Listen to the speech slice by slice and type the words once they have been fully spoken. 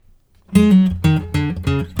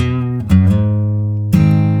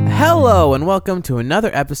Hello and welcome to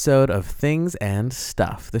another episode of Things and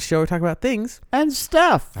Stuff, the show where we talk about things and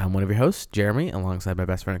stuff. I'm one of your hosts, Jeremy, alongside my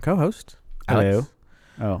best friend and co-host, Alex.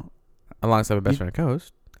 Hello. Oh, alongside my best friend and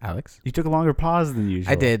co-host, Alex. you took a longer pause than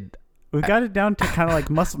usual. I did. We got it down to kind of like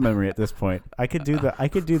muscle memory at this point. I could do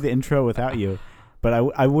the intro without you, but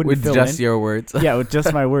I wouldn't With fill just in. your words. Yeah, with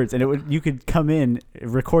just my words, and you could come in,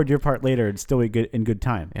 record your part later, and still be good in good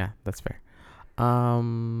time. Yeah, that's fair.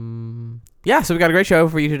 Yeah, so we got a great show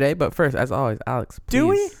for you today, but first, as always, Alex, please. Do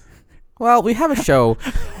we? Well, we have a show.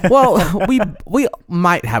 Well, we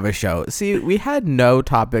might have a show. See, we had no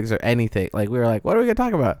topics or anything. Like, we were like, what are we going to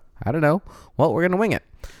talk about? I don't know. Well, we're going to wing it.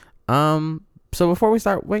 So before we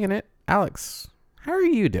start winging it, Alex, how are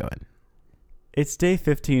you doing? It's day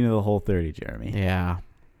 15 of the Whole 30, Jeremy. Yeah.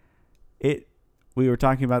 We were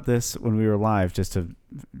talking about this when we were live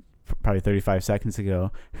probably 35 seconds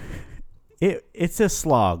ago. It's a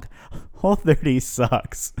slog. Whole 30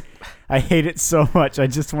 sucks. I hate it so much. I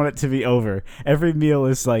just want it to be over. Every meal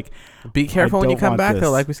is like, be careful when you come back, this.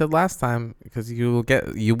 though, like we said last time, because you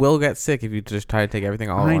will get sick if you just try to take everything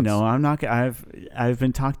all at once. I know. I'm not. I've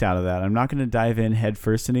been talked out of that. I'm not going to dive in head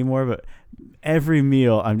first anymore. But every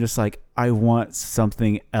meal, I'm just like, I want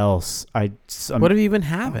something else. What have you been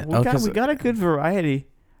having? We got a good variety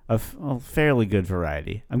fairly good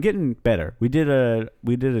variety. I'm getting better. We did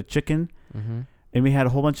a chicken. Mm-hmm. And we had a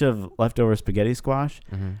whole bunch of leftover spaghetti squash.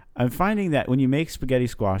 Mm-hmm. I'm finding that when you make spaghetti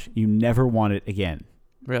squash, you never want it again.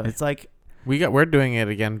 Really? It's like we're doing it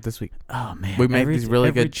again this week. Oh man, we make these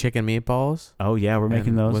really good chicken meatballs. Oh yeah, we're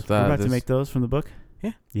making those. With, we're about to make those from the book.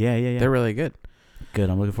 Yeah. They're really good. Good.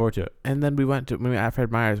 I'm looking forward to it. And then we went at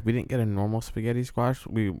Fred Meyer's. We didn't get a normal spaghetti squash.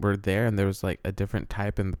 We were there, and there was like a different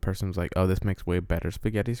type, and the person was like, "Oh, this makes way better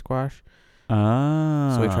spaghetti squash."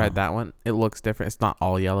 Oh. So we tried that one. It looks different. It's not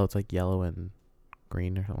all yellow. It's like yellow and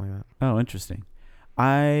green or something like that. Oh, interesting.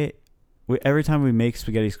 Every time we make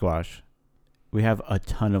spaghetti squash, we have a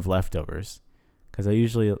ton of leftovers because I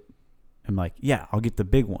usually am like, yeah, I'll get the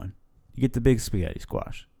big one. You get the big spaghetti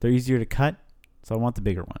squash. They're easier to cut, so I want the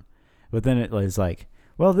bigger one. But then it was like,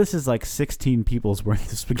 well, this is like 16 people's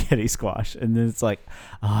worth of spaghetti squash, and then it's like,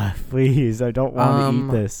 please, I don't want to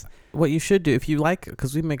eat this. What you should do, if you like,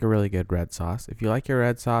 because we make a really good red sauce. If you like your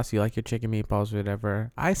red sauce, you like your chicken meatballs,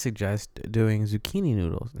 whatever, I suggest doing zucchini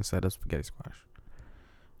noodles instead of spaghetti squash.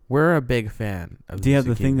 We're a big fan of Do you have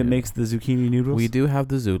the thing that makes the zucchini noodles? We do have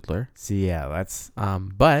the Zoodler. See, yeah, that's...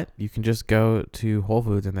 But you can just go to Whole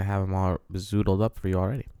Foods and they have them all zoodled up for you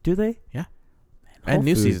already. Do they? Yeah. Man, and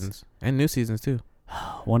New Seasons. And New Seasons, too.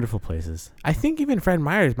 Wonderful places. I think even Fred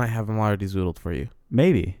Meyer's might have them already zoodled for you.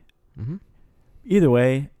 Maybe. Mm-hmm. Either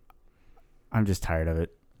way, I'm just tired of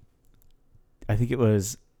it. I think it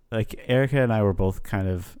was like Erica and I were both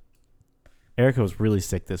Erica was really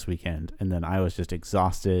sick this weekend, and then I was just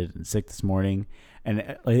exhausted and sick this morning,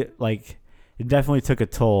 and it definitely took a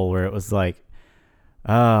toll where it was like,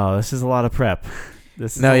 oh, this is a lot of prep.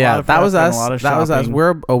 That was us. That was us.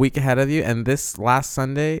 We're a week ahead of you, and this last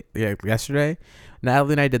Sunday, yesterday,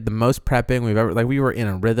 Natalie and I did the most prepping we've ever. Like, we were in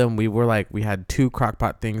a rhythm. We had 2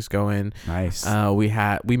 crockpot things going. Nice.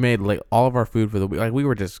 We made like all of our food for the week. Like, we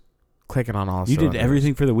were just clicking on all. You did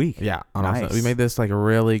everything for the week. Yeah. Nice. We made this like a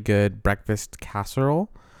really good breakfast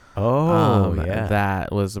casserole. Oh, yeah.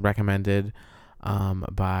 That was recommended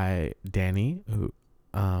by Danny, who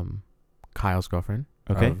Kyle's girlfriend.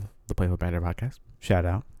 Okay. Of the Playful Banter podcast. Shout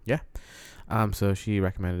out. Yeah. So she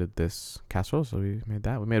recommended this casserole, so we made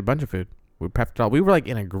that. We made a bunch of food. We prepped it all. We were like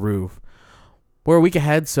in a groove. We're a week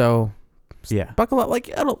ahead, so yeah, buckle up. Like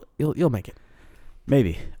you'll make it.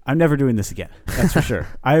 Maybe. I'm never doing this again. That's for sure.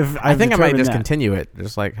 I think I might just continue it,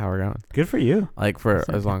 just like how we're going. Good for you. Like for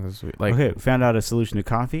as long as we like. Okay, we found out a solution to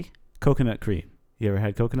coffee: coconut cream. You ever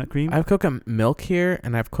had coconut cream? I have coconut milk here,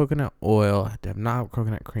 and I have coconut oil. I have not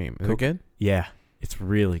coconut cream. Is it good? Yeah, it's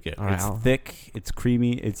really good. All right, it's thick. It's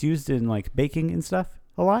creamy. It's used in like baking and stuff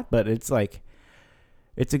a lot, but it's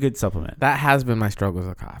a good supplement. That has been my struggles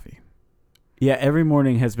with coffee. Yeah, every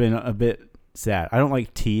morning has been a bit sad. I don't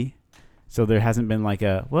like tea, so there hasn't been like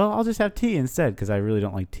I'll just have tea instead because I really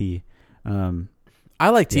don't like tea. I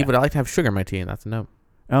like tea, but I like to have sugar in my tea, and that's a no.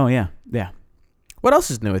 Oh, yeah. What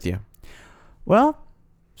else is new with you? Well,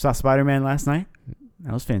 saw Spider-Man last night.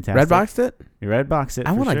 That was fantastic. Redboxed it? You redboxed it.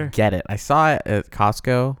 I want to get it. I saw it at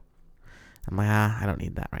Costco. I'm like, I don't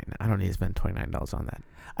need that right now. I don't need to spend $29 on that.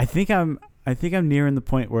 I think I'm nearing the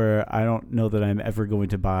point where I don't know that I'm ever going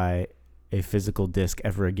to buy a physical disc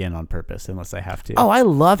ever again on purpose unless I have to. Oh, I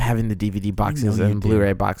love having the DVD boxes and Blu-ray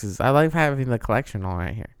do. boxes. I like having the collection all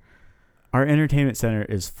right here. Our entertainment center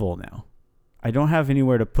is full now. I don't have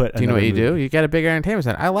anywhere to put. Do you know what you do? You get a bigger entertainment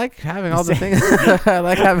center. I like having all the things. I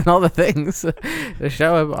like having all the things to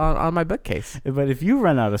show on my bookcase. But if you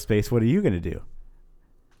run out of space, what are you gonna do?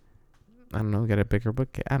 I don't know. Get a bigger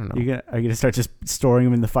bookcase. I don't know. Are you gonna start just storing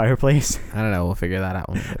them in the fireplace? I don't know. We'll figure that out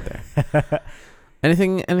when we get there.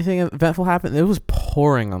 Anything eventful happened? It was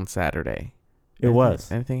pouring on Saturday. It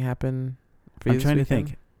was. Anything happen for you I'm trying to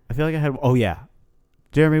think. I feel like I had. Oh yeah,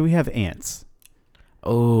 Jeremy, we have ants.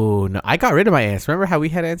 Oh no, I got rid of my ants. Remember how we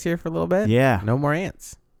had ants here for a little bit? Yeah. No more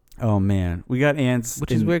ants. Oh man, we got ants.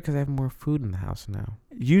 Which is weird because I have more food in the house now.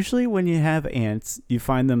 Usually, when you have ants, you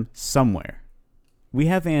find them somewhere. We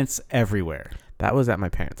have ants everywhere. That was at my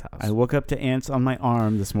parents' house. I woke up to ants on my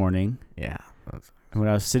arm this morning. Yeah. And when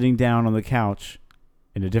I was sitting down on the couch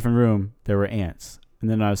in a different room, there were ants. And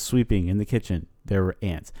then I was sweeping in the kitchen, there were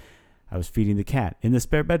ants. I was feeding the cat in the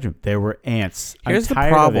spare bedroom, there were ants. Here's the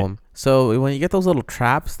problem. So when you get those little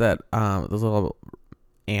traps those little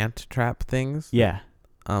ant trap things, yeah,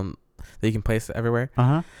 that you can place everywhere.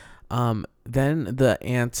 Then the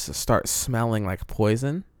ants start smelling like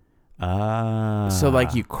poison. So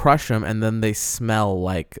like you crush them and then they smell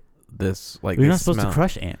like this. Like you're not supposed to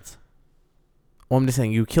crush ants. Well, I'm just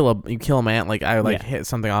saying you kill an ant. Like I hit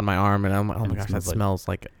something on my arm and I'm like, oh my gosh, that smells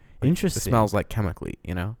like. Interesting. It smells like chemically,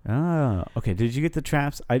 you know. Oh, okay. Did you get the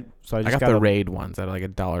traps? I got the Raid ones at like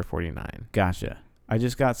 $1.49. Gotcha. I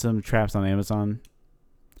just got some traps on Amazon,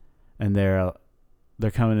 and they're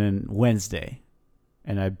coming in Wednesday,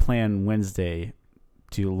 and I plan Wednesday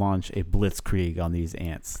to launch a blitzkrieg on these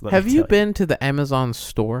ants. Have you been to the Amazon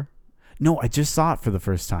store? No, I just saw it for the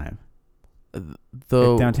first time.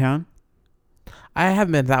 Downtown? I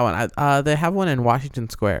haven't been to that one. They have one in Washington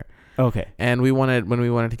Square. Okay. And when we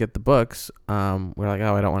wanted to get the books, we're like,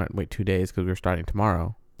 oh, I don't want to wait 2 days because we're starting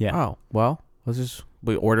tomorrow. Yeah. Oh, well,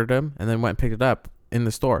 we ordered them and then went and picked it up in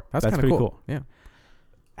the store. That's kind of pretty cool. Yeah.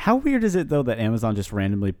 How weird is it though that Amazon just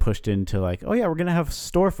randomly pushed into like, oh yeah, we're gonna have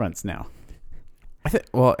storefronts now?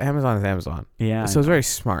 Well, Amazon is Amazon. Yeah. So it's very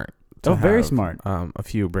smart. Very smart. A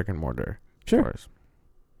few brick and mortar stores. Sure.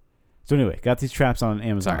 So anyway, got these traps on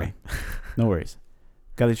Amazon. Sorry. No worries.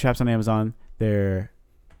 Got these traps on Amazon. They're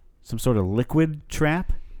some sort of liquid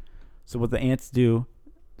trap. So what the ants do,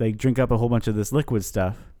 they drink up a whole bunch of this liquid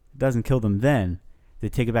stuff. It doesn't kill them then. They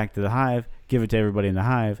take it back to the hive, give it to everybody in the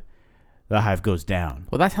hive. The hive goes down.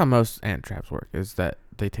 Well, that's how most ant traps work, is that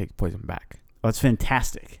they take poison back. Well, that's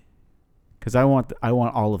fantastic. Because I want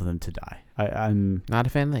all of them to die. I'm not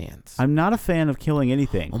a fan of the ants. I'm not a fan of killing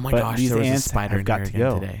anything. Oh my gosh, these there was ants a spider have got to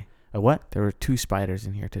go today. A what? There were 2 spiders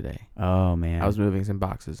in here today. Oh man! I was moving some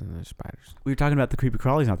boxes and there's spiders. We were talking about the creepy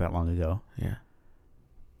crawlies not that long ago. Yeah.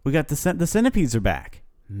 We got the centipedes are back.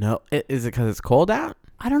 No, is it because it's cold out?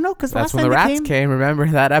 I don't know, because that's when the rats came. Remember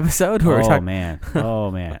that episode? Man! Oh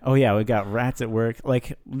man! Oh yeah, we got rats at work.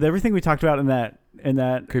 Like everything we talked about in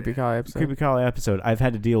that creepy crawly episode, I've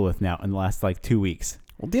had to deal with now in the last like 2 weeks.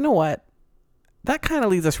 Well, do you know what? That kind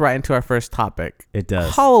of leads us right into our first topic. It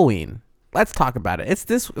does. Halloween. Let's talk about it.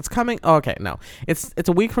 It's coming. Oh, okay, no, it's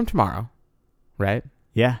a week from tomorrow, right?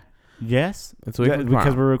 Yeah. Yes. It's a week from tomorrow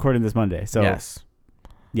because we're recording this Monday. So yes,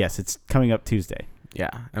 it's coming up Tuesday.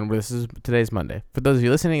 Yeah, and today's Monday. For those of you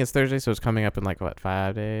listening, it's Thursday, so it's coming up in like what,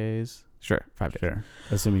 5 days? Sure, 5 days. Sure.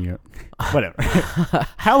 Assuming you're whatever.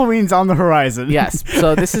 Halloween's on the horizon. Yes.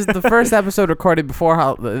 So this is the first episode recorded before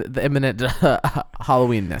the imminent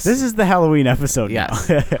Halloweenness. This is the Halloween episode. Yes.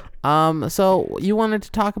 Now. So you wanted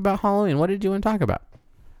to talk about Halloween. What did you want to talk about?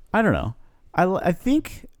 I don't know. I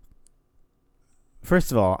think.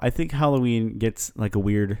 First of all, I think Halloween gets like a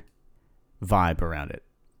weird vibe around it.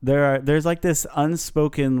 There's like this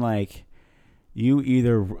unspoken like. You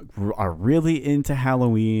either are really into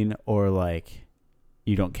Halloween or like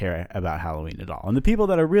you don't care about Halloween at all. And the people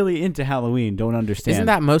that are really into Halloween don't understand. Isn't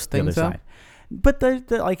that most things though? But they're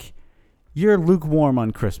like you're lukewarm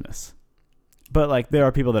on Christmas. But like there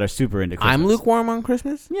are people that are super into Christmas. I'm lukewarm on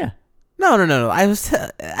Christmas? Yeah. No. I was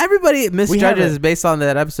everybody misjudges based on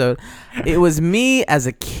that episode. It was me as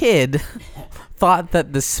a kid thought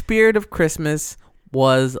that the spirit of Christmas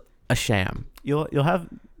was a sham.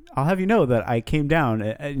 I'll have you know that I came down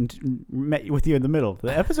and met with you in the middle.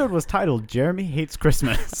 The episode was titled Jeremy Hates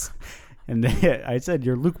Christmas. And I said,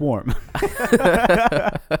 you're lukewarm.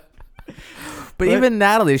 But even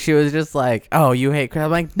Natalie, she was just like, oh, you hate Christmas.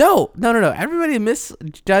 I'm like, no. Everybody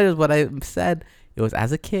misjudges what I said. It was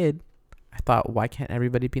as a kid. I thought, why can't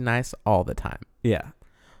everybody be nice all the time? Yeah.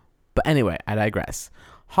 But anyway, I digress.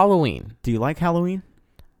 Halloween. Do you like Halloween?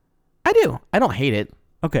 I do. I don't hate it.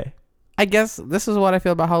 Okay. I guess this is what I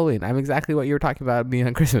feel about Halloween. I'm exactly what you were talking about me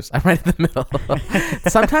on Christmas. I'm right in the middle.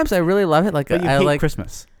 Sometimes I really love it. Like but you I hate like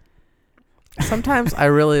Christmas. sometimes I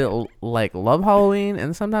really like love Halloween,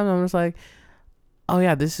 and sometimes I'm just like, oh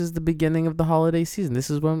yeah, this is the beginning of the holiday season. This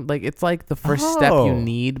is when like it's like the first step you Oh.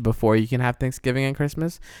 need before you can have Thanksgiving and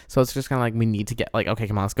Christmas. So it's just kind of like we need to get like, okay,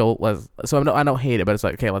 come on, let's go. So I don't hate it, but it's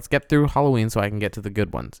like, okay, let's get through Halloween so I can get to the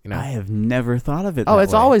good ones. You know. I have never thought of it. Oh, that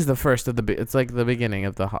it's way. always the first of the. It's like the beginning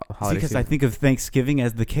of the holiday because season. I think of Thanksgiving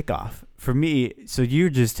as the kickoff for me. So you're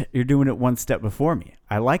doing it one step before me.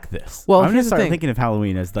 I like this. Well, I'm gonna here's the start thing. thinking of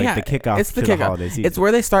Halloween as like the kickoff it's the to the kickoff. holiday season. It's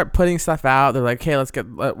where they start putting stuff out. They're like, okay,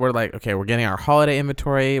 we're like, okay, we're getting our holiday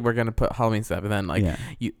inventory. We're gonna put Halloween stuff, and then like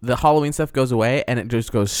the Halloween stuff goes away, and it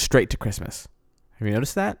just goes straight to Christmas. Have you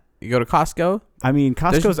noticed that? You go to Costco. I mean,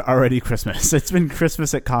 Costco's already Christmas. It's been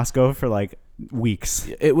Christmas at Costco for like weeks.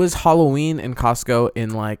 It was Halloween in Costco in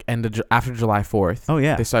like after July 4th. Oh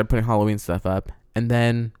yeah. They started putting Halloween stuff up, and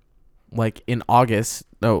then like in August.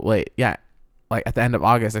 No, wait, yeah. Like at the end of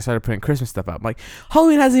August, they started putting Christmas stuff up. I'm like,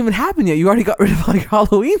 Halloween hasn't even happened yet. You already got rid of like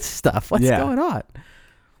Halloween stuff. What's going on?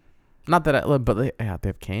 Not that but they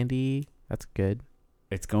have candy. That's good.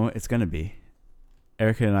 It's gonna be.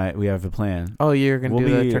 Erica and I, we have a plan. Oh, you're gonna We'll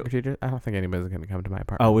do the be- trick or treaters? I don't think anybody's gonna come to my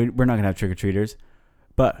apartment. Oh, we're not gonna have trick or treaters,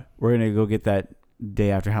 but we're gonna go get that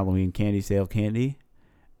day after Halloween sale candy,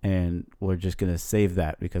 and we're just gonna save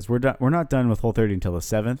that because we're not done with Whole30 until the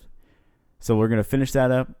 7th, so we're gonna finish that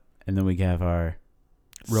up, and then we can have our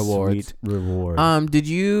Rewards. sweet reward. Did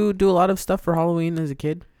you do a lot of stuff for Halloween as a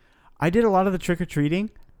kid? I did a lot of the trick or treating,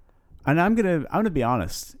 and I'm gonna be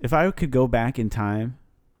honest. If I could go back in time,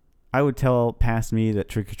 I would tell past me that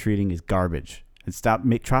trick or treating is garbage and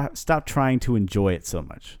stop trying to enjoy it so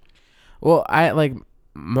much. Well,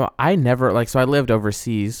 I never like, so I lived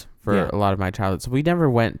overseas for a lot of my childhood, so we never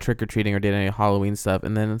went trick or treating or did any Halloween stuff.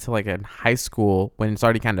 And then until like in high school, when it's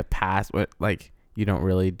already kind of past, like you don't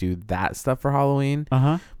really do that stuff for Halloween.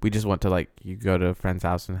 We just went to like, you go to a friend's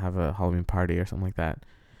house and have a Halloween party or something like that.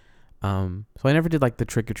 So I never did like the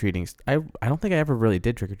trick or treating. I don't think I ever really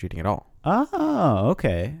did trick or treating at all. Oh,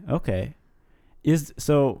 okay.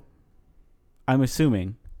 So I'm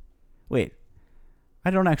assuming. Wait, I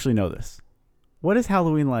don't actually know this. What is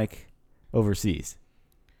Halloween like overseas?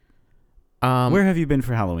 Where have you been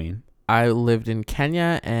for Halloween? I lived in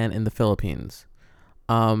Kenya and in the Philippines.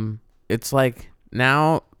 It's like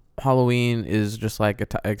now Halloween is just like an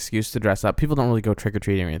excuse to dress up. People don't really go trick or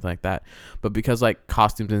treating or anything like that, but because like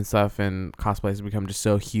costumes and stuff and cosplays have become just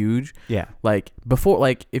so huge. Yeah. Like before,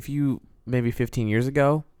 like if you maybe 15 years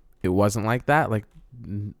ago, it wasn't like that. Like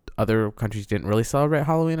other countries didn't really celebrate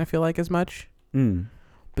Halloween, I feel like, as much.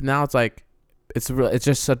 But now it's like it's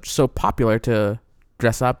just so popular to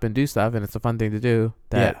dress up and do stuff, and it's a fun thing to do.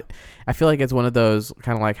 That I feel like it's one of those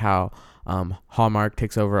kind of like how Hallmark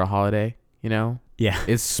takes over a holiday, you know? Yeah.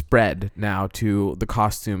 Is spread now to the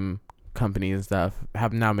costume companies and stuff,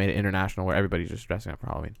 have now made it international where everybody's just dressing up for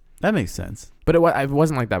Halloween. That makes sense. But it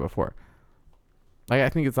wasn't like that before. Like I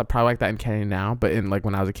think it's probably like that in Kenya now, but in like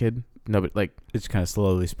when I was a kid, nobody like It's kind of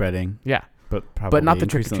slowly spreading. Yeah. But not the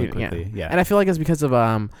trick or treating. Yeah. And I feel like it's because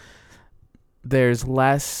of there's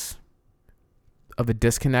less of a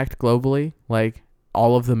disconnect globally. Like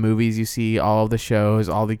all of the movies you see, all of the shows,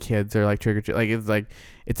 all the kids are like trick or treat. Like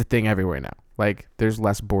it's a thing everywhere now. Like there's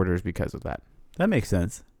less borders because of that. That makes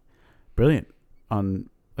sense. Brilliant. On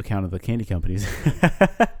account of the candy companies.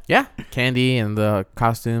 Yeah, candy and the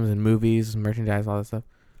costumes and movies, merchandise, all that stuff.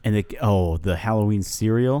 And the Halloween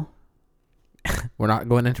cereal. We're not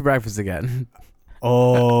going into breakfast again.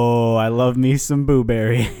 Oh, I love me some Boo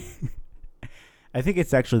Berry. I think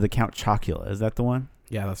it's actually the Count Chocula. Is that the one?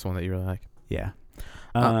 Yeah, that's the one that you really like. Yeah.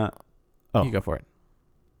 You go for it.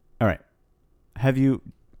 All right.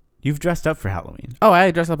 You've dressed up for Halloween? Oh,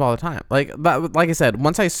 I dress up all the time. Like I said,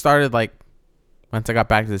 once I got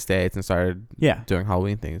back to the States and started doing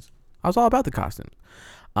Halloween things, I was all about the costumes.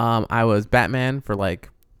 I was Batman for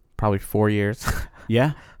like probably 4 years.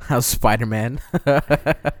 Yeah. I was Spider-Man.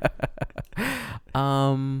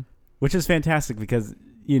 Which is fantastic because,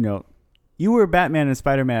 you were Batman and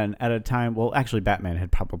Spider-Man at a time. Well, actually, Batman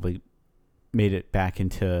had probably made it back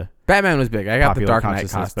into Batman was big. I got the popular Dark Knight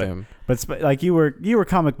consciousness, costume. But like you were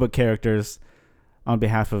comic book characters on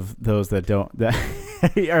behalf of those that are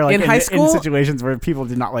like in high school, in situations where people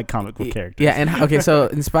did not like comic book characters. Yeah, and okay, so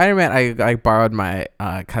in Spider-Man, I borrowed my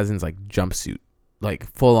cousin's like jumpsuit,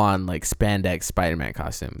 like full on like spandex Spider-Man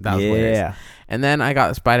costume. That was hilarious. And then I got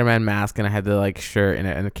a Spider-Man mask, and I had the like shirt and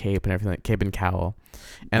a cape and everything, like cape and cowl.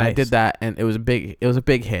 And I did that, and it was a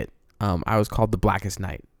big hit. I was called the Blackest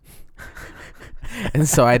Knight. And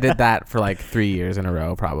so I did that for like 3 years in a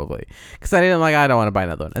row, probably, because I don't want to buy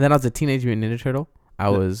another one. And then I was a Teenage Mutant Ninja Turtle. I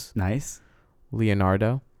was nice.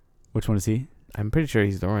 Leonardo. Which one is he? I'm pretty sure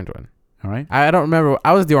he's the orange one. All right. I don't remember.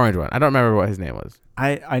 I was the orange one. I don't remember what his name was.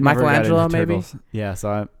 I never Michelangelo, got into maybe? turtles. Yeah,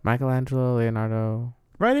 so Michelangelo, Leonardo.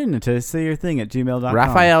 write in to say your thing at gmail.com.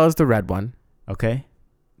 Raphael is the red one. Okay.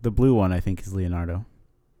 The blue one, I think, is Leonardo.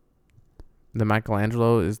 The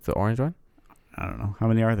Michelangelo is the orange one. I don't know. How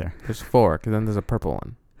many are there? There's 4, because then there's a purple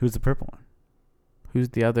one. Who's the purple one? Who's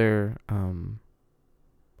the other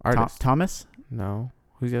artist? Thomas? No.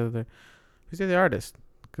 Who's the other artist?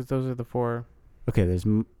 Because those are the 4. Okay, there's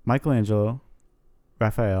Michelangelo,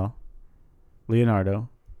 Raphael, Leonardo,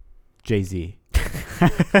 Jay-Z.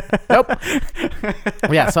 Nope.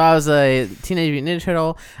 Yeah, so I was a Teenage Mutant Ninja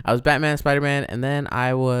Turtle. I was Batman, Spider-Man, and then I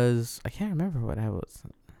can't remember what I was.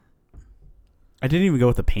 I didn't even go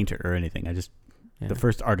with the painter or anything. Yeah. The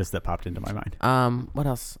first artist that popped into my mind. What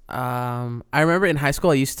else? I remember in high school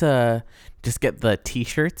I used to just get the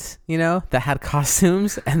T-shirts, that had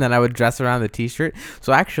costumes, and then I would dress around the T-shirt.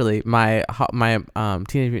 So actually, my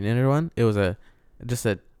Teenage Mutant Ninja one, it was just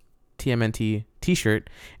a TMNT T-shirt,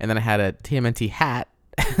 and then I had a TMNT hat,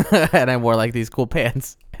 and I wore like these cool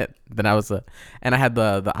pants. Then I had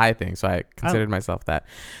the eye thing, so I considered myself that.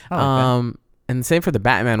 And same for the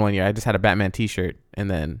Batman one year. I just had a Batman T-shirt,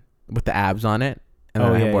 and then with the abs on it. And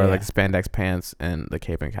then I wore like spandex pants and the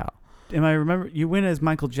cape and cowl. Am I remember you went as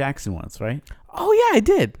Michael Jackson once, right? Oh yeah, I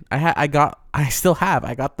did. I still have.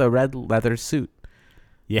 I got the red leather suit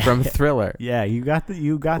from Thriller. Yeah, you got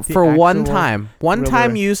the for one time. One Thriller.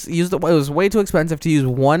 time used it. It was way too expensive to use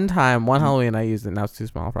one time. One Halloween I used it. Now it's too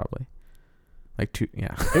small probably. Like 2.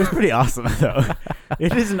 Yeah. It was pretty awesome though.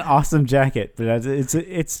 It is an awesome jacket, but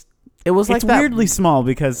it was like it's that, weirdly small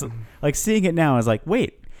because like seeing it now is like,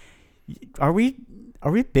 wait, are we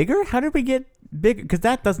bigger? How did we get bigger? Because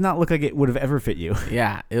that does not look like it would have ever fit you.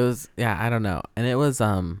 Yeah, it was. Yeah, I don't know. And it was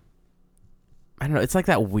I don't know. It's like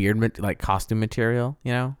that weird like costume material,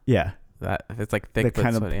 Yeah, that it's like thick,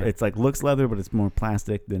 but sweaty. It's like looks leather, but it's more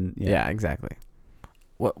plastic than. Yeah, exactly.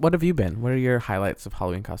 What have you been? What are your highlights of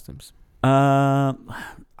Halloween costumes?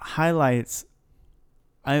 Highlights.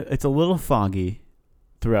 It's a little foggy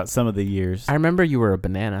throughout some of the years. I remember you were a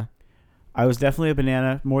banana. I was definitely a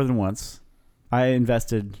banana more than once. I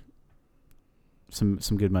invested some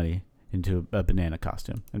good money into a banana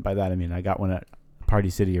costume, and by that I mean I got one at Party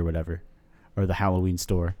City or whatever, or the Halloween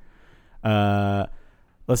store.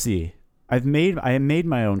 Let's see. I made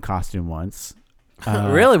my own costume once.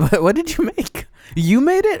 Really? What did you make? You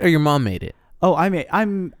made it, or your mom made it? Oh,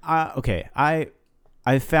 okay.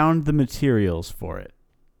 I found the materials for it.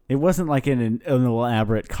 It wasn't like an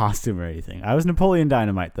elaborate costume or anything. I was Napoleon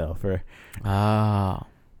Dynamite though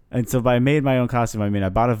And so I made my own costume. I mean, I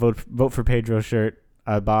bought a vote for Pedro shirt.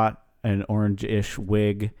 I bought an orange-ish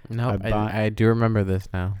wig. No, I do remember this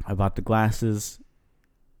now. I bought the glasses.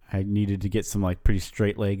 I needed to get some like pretty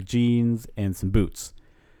straight leg jeans and some boots.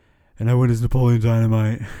 And I went as Napoleon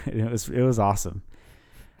Dynamite. It was awesome.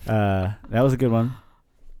 That was a good one.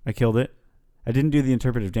 I killed it. I didn't do the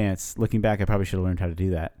interpretive dance. Looking back, I probably should have learned how to do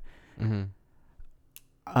that. Mm-hmm.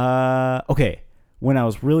 Okay. When I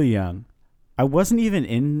was really young, I wasn't even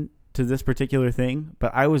into this particular thing,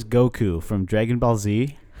 but I was Goku from Dragon Ball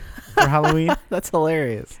Z for Halloween. That's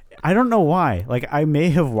hilarious. I don't know why. Like, I may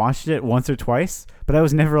have watched it once or twice, but I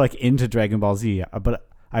was never like into Dragon Ball Z. But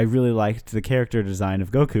I really liked the character design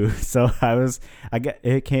of Goku, so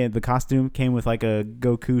the costume came with like a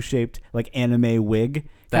Goku shaped like anime wig.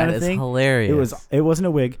 That is thing. Hilarious. It wasn't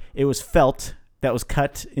a wig. It was felt that was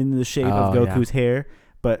cut in the shape of Goku's hair,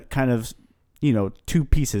 but kind of, 2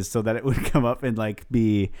 pieces so that it would come up and like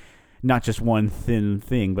be not just one thin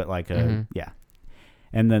thing, but like and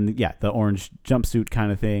then the orange jumpsuit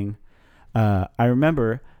kind of thing. I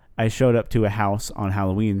remember I showed up to a house on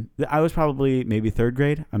Halloween. I was probably maybe 3rd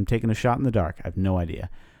grade. I'm taking a shot in the dark. I have no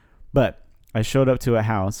idea, but I showed up to a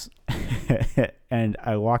house and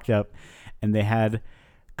I walked up and they had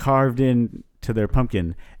carved in to their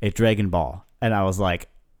pumpkin a Dragon Ball, and I was like,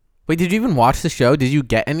 wait, did you even watch the show? Did you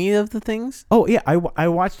get any of the things? Oh yeah, I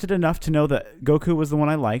watched it enough to know that Goku was the one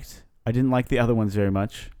I liked. I didn't like the other ones very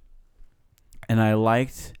much, and I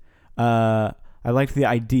liked the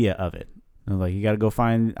idea of it. I was like, you got to go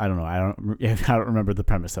find. I don't know. I don't remember the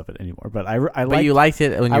premise of it anymore. But you liked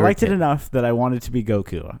it. When you I were liked a kid. it enough that I wanted to be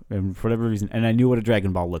Goku, and for whatever reason, and I knew what a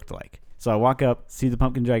Dragon Ball looked like. So I walk up, see the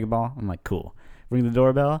pumpkin Dragon Ball. I'm like, cool. Ring the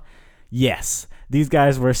doorbell. Yes. These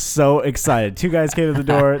guys were so excited. 2 guys came to the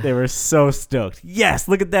door. They were so stoked. Yes,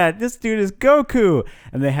 look at that. This dude is Goku.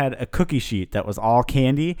 And they had a cookie sheet that was all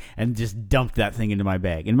candy and just dumped that thing into my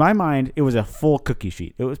bag. In my mind, it was a full cookie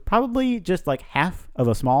sheet. It was probably just like half of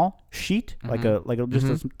a small sheet, like a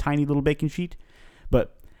tiny little baking sheet.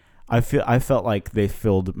 But I felt like they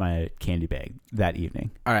filled my candy bag that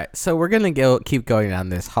evening. All right, so we're gonna keep going down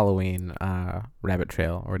this Halloween rabbit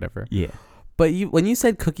trail or whatever. Yeah. But when you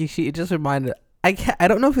said cookie sheet, it just reminded. I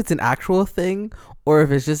don't know if it's an actual thing or if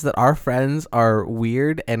it's just that our friends are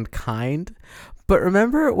weird and kind. But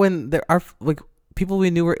remember when there are like people we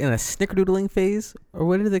knew were in a snickerdoodling phase, or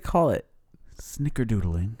what did they call it?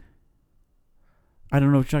 Snickerdoodling. I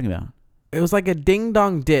don't know what you're talking about. It was like a ding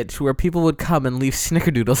dong ditch where people would come and leave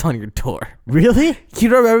snickerdoodles on your door. Really? You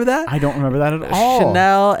don't remember that? I don't remember that at all.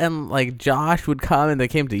 Chanel and like Josh would come and they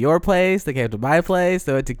came to your place. They came to my place.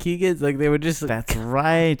 They went to Keegan's. Like they would just. That's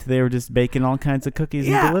right. They were just baking all kinds of cookies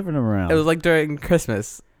and delivering them around. It was like during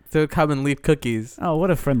Christmas. They would come and leave cookies. Oh,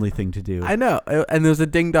 what a friendly thing to do. I know. And there was a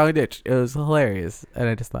ding dong ditch. It was hilarious. And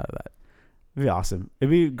I just thought of that. It'd be awesome. It'd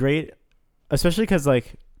be great, especially because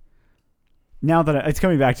like now that it's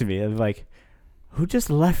coming back to me, I'm like, who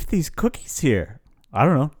just left these cookies here? I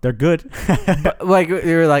don't know. They're good. But, like you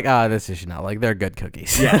were like, oh, this is Chanel. Like they're good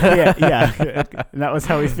cookies. yeah. And that was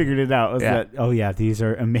how we figured it out. Was that? Oh yeah, these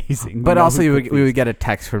are amazing. But also, we would get a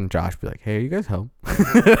text from Josh, be like, "Hey, are you guys home?"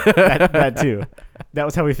 that too. That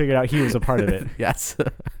was how we figured out he was a part of it. Yes.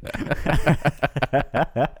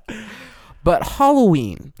 But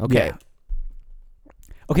Halloween. Okay. Yeah.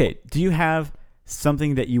 Okay. Do you have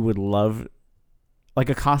something that you would love? Like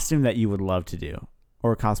a costume that you would love to do,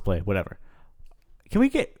 or cosplay, whatever. Can we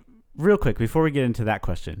get real quick before we get into that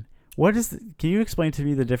question? Can you explain to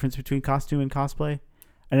me the difference between costume and cosplay?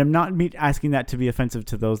 And I'm not asking that to be offensive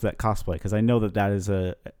to those that cosplay, because I know that is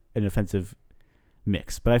an offensive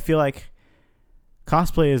mix. But I feel like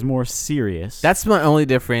cosplay is more serious. That's my only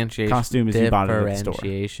differentiation. Costume is you bought it at the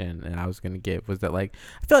store. And I was gonna give was that like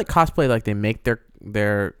I feel like cosplay, like they make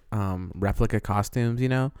their replica costumes, you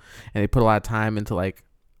know, and they put a lot of time into like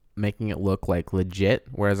making it look like legit.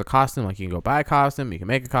 Whereas a costume, like you can go buy a costume, you can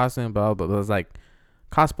make a costume, blah blah. But it's like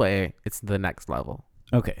cosplay, it's the next level.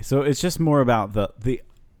 Okay, so it's just more about the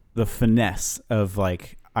finesse of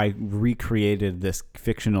like I recreated this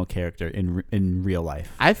fictional character in real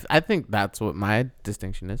life. I think that's what my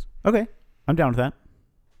distinction is. Okay, I'm down with that.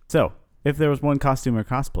 So, if there was one costume or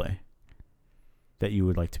cosplay that you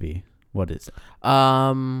would like to be, what is it?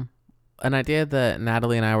 An idea that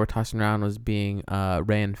Natalie and I were tossing around was being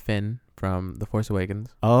Rey and Finn from The Force Awakens.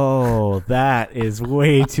 Oh, that is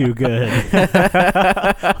way too good.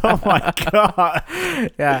 Oh my god.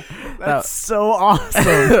 Yeah. That's so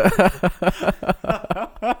awesome.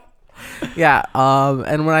 Yeah.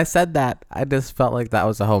 And when I said that, I just felt like that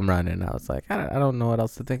was a home run, and I was like, I don't know what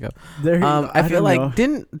else to think of. I feel like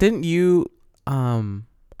didn't you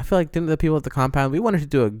I feel like didn't the people at the compound, we wanted to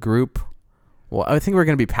do a group. Well, I think we were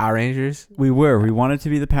going to be Power Rangers. We wanted to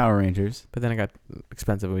be the Power Rangers, but then it got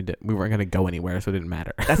expensive. We weren't going to go anywhere, so it didn't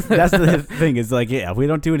matter. That's the thing. Is like, yeah, we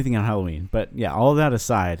don't do anything on Halloween, but yeah, all that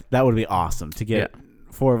aside, that would be awesome to get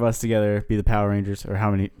four of us together, be the Power Rangers, or how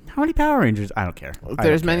many Power Rangers? I don't care.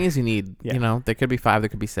 There's many as you need. Yeah. You know, there could be 5, there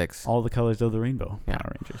could be 6. All the colors of the rainbow. Yeah.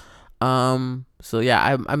 Power Rangers. So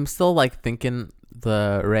yeah, I'm still like thinking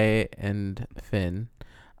the Rey and Finn.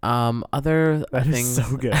 Other that things. Is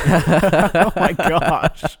so good. Oh my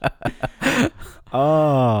gosh.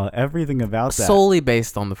 Oh, everything about that. Solely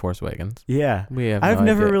based on The Force Awakens. Yeah. I've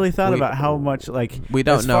never really thought about how much, like, we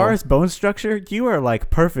don't know. As far as bone structure, you are like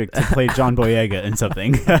perfect to play John Boyega in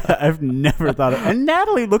something. I've never thought of, and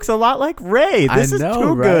Natalie looks a lot like Rey. This is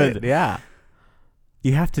too right? good. Yeah.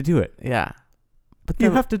 You have to do it. Yeah. But you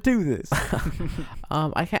have to do this.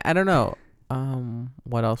 I don't know.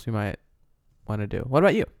 What else we might want to do. What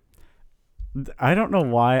about you? I don't know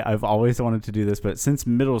why I've always wanted to do this, but since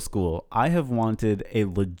middle school, I have wanted a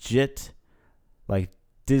legit, like,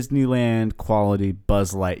 Disneyland quality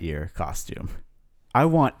Buzz Lightyear costume. I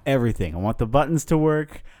want everything. I want the buttons to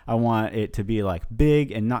work. I want it to be, like,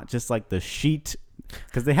 big and not just, like, the sheet.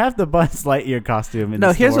 Because they have the Buzz Lightyear costume in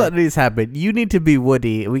the store. Here's what needs to happen. You need to be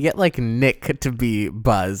Woody. We get, like, Nick to be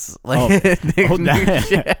Buzz. Like, that'd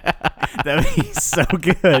be so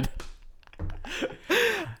good.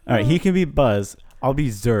 All right, he can be Buzz. I'll be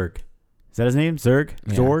Zurg. Is that his name? Zurg?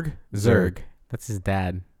 Yeah. Zorg? Zurg. That's his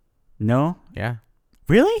dad. No? Yeah.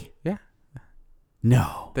 Really? Yeah.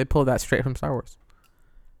 No. They pulled that straight from Star Wars.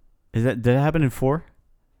 Did it happen in 4?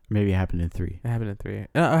 Maybe it happened in 3. It happened in 3.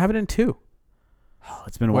 No, it happened in 2. Oh,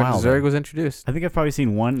 it's been a while. Zurg was introduced. I think I've probably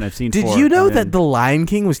seen 1 and I've seen 4. Did you know that The Lion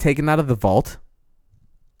King was taken out of the vault?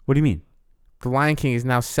 What do you mean? The Lion King is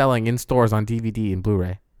now selling in stores on DVD and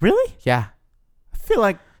Blu-ray. Really? Yeah. I feel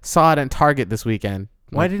like saw it at Target this weekend.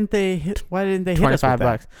 Why didn't they hit us with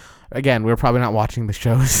 $25. Again, we're probably not watching the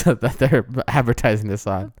shows that they're advertising this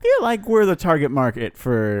on. I feel like we're the target market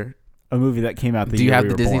for a movie that came out the Do you year have we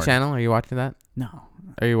the were Disney born. Channel? Are you watching that? No.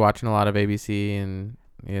 Are you watching a lot of ABC and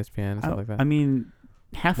ESPN and stuff like that? I mean,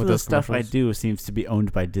 half With of the those stuff I commercials? do seems to be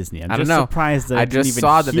owned by Disney. I'm I don't just know. surprised that I didn't just even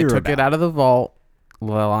saw that they hear took about it out of the vault. The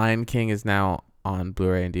Lion King is now on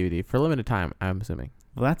Blu-ray and DVD for a limited time, I'm assuming.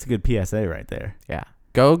 Well, that's a good PSA right there. Yeah.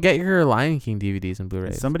 Go get your Lion King DVDs and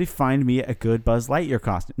Blu-rays. Somebody find me a good Buzz Lightyear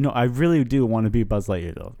costume. No, I really do want to be Buzz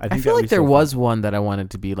Lightyear, though. I think feel that would like be there so was fun. one that I wanted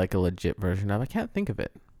to be like a legit version of. I can't think of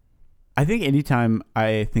it. I think anytime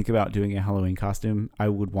I think about doing a Halloween costume, I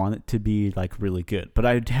would want it to be like really good. But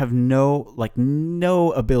I'd have no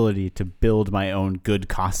ability to build my own good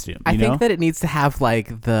costume. I you know? think that it needs to have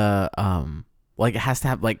like the like it has to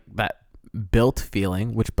have like that built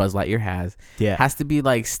feeling, which Buzz Lightyear has. Yeah. It has to be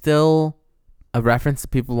like still a reference that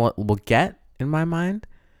people will get in my mind,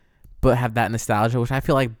 but have that nostalgia, which I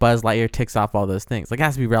feel like Buzz Lightyear ticks off all those things. Like it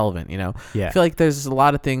has to be relevant, you know? Yeah. I feel like there's a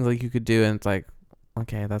lot of things like you could do and it's like,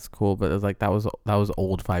 okay, that's cool, but it's like that was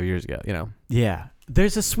old 5 years ago, you know? Yeah.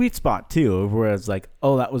 There's a sweet spot too, where it's like,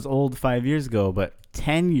 oh, that was old 5 years ago, but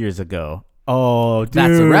 10 years ago. Oh, dude,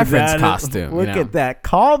 That's a reference that is- costume, Look you know? at that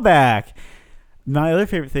callback. My other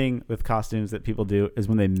favorite thing with costumes that people do is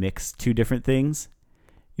when they mix two different things.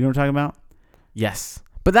 You know what I'm talking about? Yes.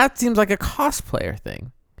 But that seems like a cosplayer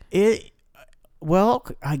thing. Well,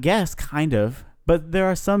 I guess kind of, but there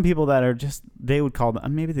are some people that are just they would call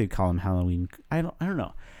them maybe they'd call them Halloween. I don't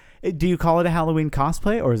know. Do you call it a Halloween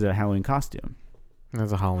cosplay or is it a Halloween costume?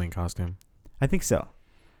 That's a Halloween costume. I think so.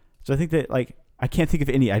 So I think that like I can't think of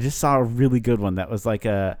any. I just saw a really good one that was like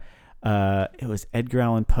it was Edgar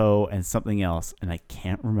Allan Poe and something else, and I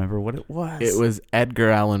can't remember what it was. It was Edgar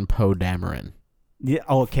Allan Poe Dameron. Yeah.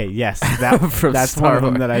 Oh, okay. Yes. That From that's Star one of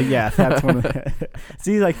them Wars. that I. Yeah. That's one.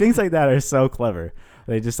 See, like things like that are so clever.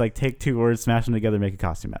 They just like take two words, smash them together, make a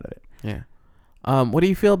costume out of it. Yeah. What do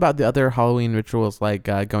you feel about the other Halloween rituals, like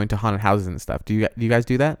going to haunted houses and stuff? Do you guys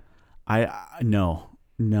do that? No.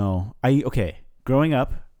 Okay. Growing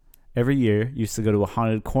up, every year used to go to a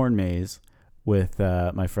haunted corn maze with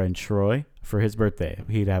my friend Troy for his birthday.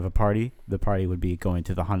 He'd have a party. The party would be going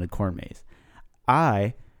to the haunted corn maze.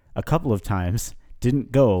 A couple of times,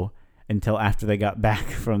 didn't go until after they got back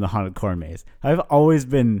from the haunted corn maze. I've always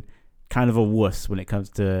been kind of a wuss when it comes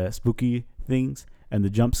to spooky things and the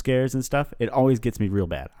jump scares and stuff. It always gets me real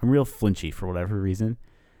bad. I'm real flinchy for whatever reason.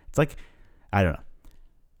 It's like, I don't know.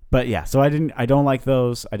 But yeah, so I don't like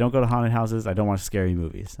those. I don't go to haunted hauses. I don't watch scary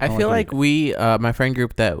movies. I don't feel like anything. we, my friend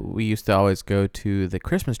group that we used to always go to the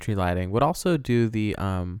Christmas tree lighting would also do the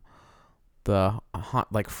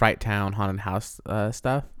like Fright Town haunted house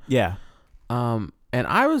stuff. Yeah. And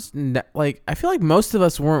I was I feel like most of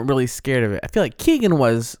us weren't really scared of it. I feel like Keegan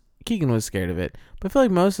was scared of it, but I feel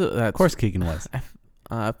like most Of course Keegan was.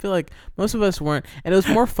 I feel like most of us weren't, and it was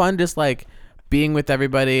more fun just like being with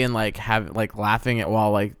everybody and like laughing at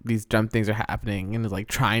while like these jump things are happening and like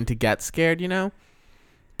trying to get scared, you know.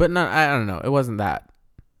 But no, I don't know. It wasn't that.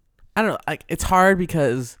 I don't know. Like it's hard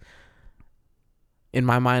because in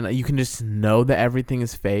my mind you can just know that everything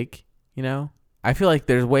is fake, you know. I feel like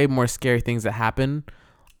there's way more scary things that happen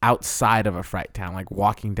outside of a Fright Town, like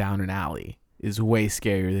walking down an alley is way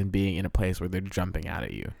scarier than being in a place where they're jumping out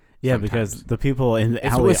at you. Yeah, sometimes. because the people in the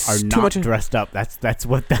It's alley was are too not much- dressed up. That's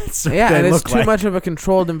what that's. Yeah, they and it's look too like. much of a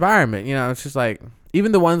controlled environment. You know, it's just like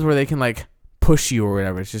even the ones where they can like push you or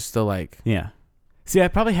whatever. It's just still like Yeah. See, I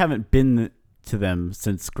probably haven't been to them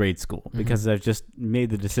since grade school Mm-hmm. because I've just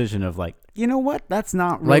made the decision of like, you know what? That's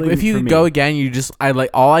not really like if for you me. go again, you just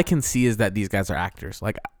all I can see is that these guys are actors.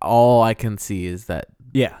 Like all I can see is that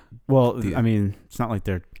Yeah. Well, The- I mean, it's not like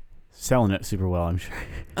they're selling it super well. I'm sure.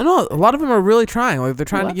 I know a lot of them are really trying. Like they're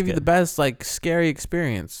trying to that's give you the good. best like scary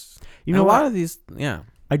experience. You And know a what? lot of these, yeah.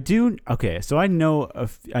 I do. Okay, so I knew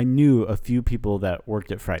a few people that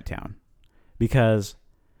worked at Fright Town because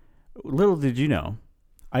little did you know,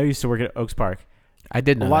 I used to work at Oaks Park. I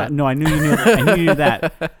did know that. No, I knew you knew. I knew you knew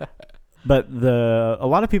that. But a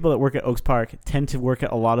lot of people that work at Oaks Park tend to work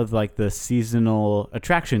at a lot of like the seasonal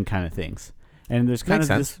attraction kind of things, and there's kind Makes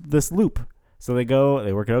of sense. this loop. So they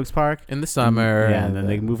work at Oaks Park In the summer, and then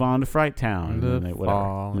they move on to Fright Town, and the then they whatever,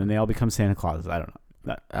 fall. and then they all become Santa Clauses. I don't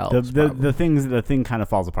know. elves, The thing kind of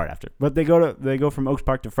falls apart after. But they go from Oaks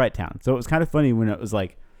Park to Fright Town. So it was kind of funny when it was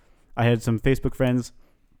like, I had some Facebook friends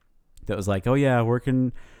that was like, oh yeah,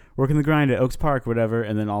 working the grind at Oaks Park, whatever,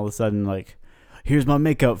 and then all of a sudden like, here's my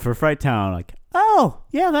makeup for Fright Town. Like, oh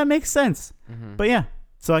yeah, that makes sense. Mhm. But yeah,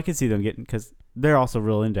 so I can see them getting because they're also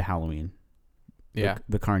real into Halloween. yeah.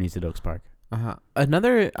 the carnies at Oaks Park.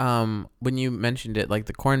 Another when you mentioned it, like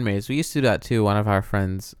the corn maze, we used to do that too. One of our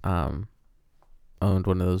friends owned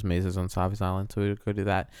one of those mazes on Savi's Island, so we would go do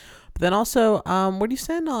that. But then also, what do you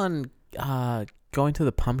send on going to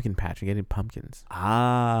the pumpkin patch and getting pumpkins.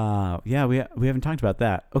 Yeah, we haven't talked about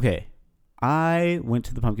that. Okay, I went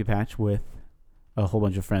to the pumpkin patch with a whole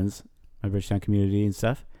bunch of friends, my Bridgetown community and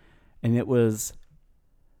stuff, and it was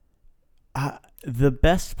the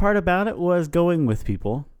best part about it was going with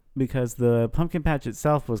people, because the pumpkin patch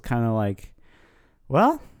itself was kind of like,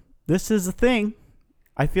 well, this is a thing.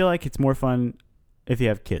 I feel like it's more fun if you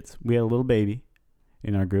have kids. We had a little baby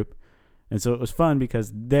in our group, and so it was fun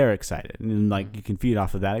because they're excited, and like you can feed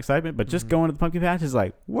off of that excitement. But just going to the pumpkin patch is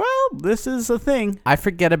like, well, this is a thing. I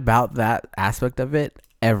forget about that aspect of it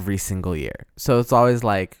every single year. So it's always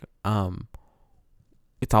like,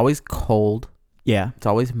 it's always cold. Yeah, It's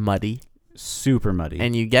always muddy. super muddy.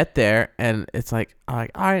 And you get there and it's like, all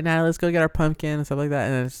right, now let's go get our pumpkin and stuff like that.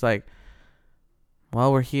 And then it's like,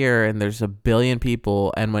 well, we're here and there's a billion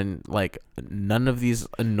people, and when like none of these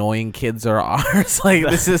annoying kids are ours, like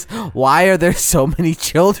this is why are there so many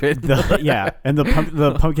children? And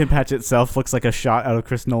the pumpkin patch itself looks like a shot out of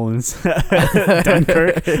Chris Nolan's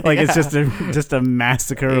Dunkirk. Like it's just a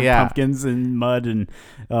massacre of pumpkins and mud, and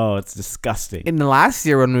it's disgusting. In the last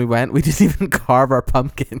year when we went, we didn't even carve our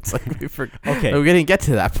pumpkins. Like we forgot. Okay, we didn't get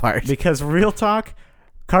to that part because real talk,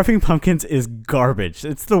 carving pumpkins is garbage.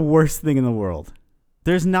 It's the worst thing in the world.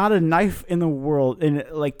 There's not a knife in the world, and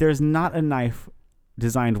like there's not a knife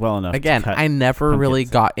designed well enough. Again, to cut I never pumpkins. really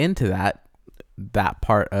got into that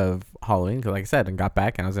part of Halloween, because like I said, and got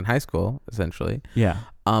back and I was in high school essentially. Yeah.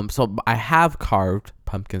 So I have carved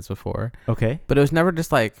pumpkins before. Okay. But it was never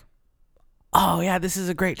just like, oh yeah, this is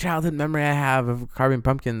a great childhood memory I have of carving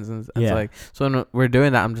pumpkins, and it's like, so when we're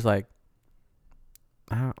doing that, I'm just like,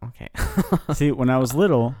 oh, okay. See, when I was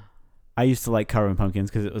little, I used to like carving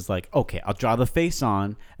pumpkins because it was like, okay, I'll draw the face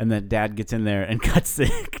on, and then Dad gets in there and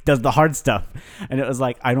does the hard stuff. And it was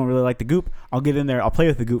like, I don't really like the goop. I'll get in there, I'll play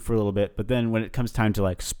with the goop for a little bit, but then when it comes time to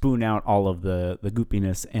like spoon out all of the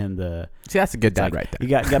goopiness and the See, that's a good dad right there. You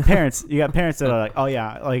got parents that are like, oh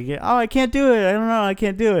yeah, like, oh, I can't do it. I don't know, I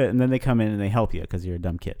can't do it. And then they come in and they help you because you're a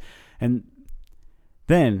dumb kid. And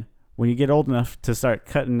then when you get old enough to start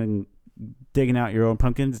cutting and digging out your own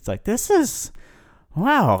pumpkins, it's like, this is.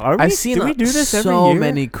 Wow, I've seen do we do this every so year?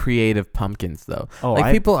 many creative pumpkins though. Oh,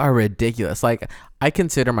 like people are ridiculous. Like I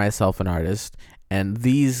consider myself an artist, and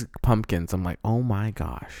these pumpkins, I'm like, oh my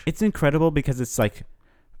gosh. It's incredible because it's like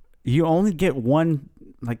you only get one,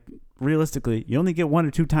 like realistically, you only get 1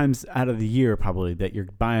 or 2 times out of the year probably that you're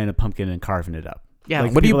buying a pumpkin and carving it up. Yeah,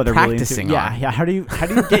 like what are you people that practicing really on? Yeah. How do you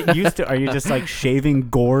get used to? Are you just like shaving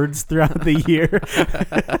gourds throughout the year?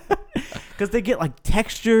 Because they get like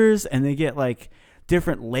textures and they get like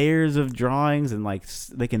different layers of drawings, and like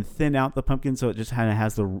they can thin out the pumpkin so it just kind of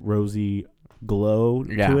has the rosy glow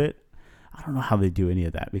to it. I don't know how they do any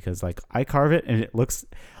of that, because like I carve it and it looks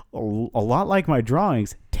a lot like my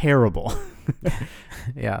drawings. Terrible.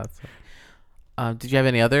 Yeah. Did you have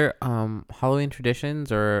any other Halloween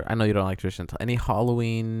traditions, or I know you don't like traditions, any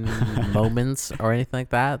Halloween moments or anything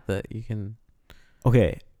like that you can?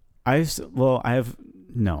 Okay. I don't have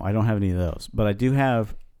any of those, but I do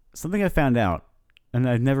have something I found out and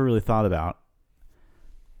I've never really thought about.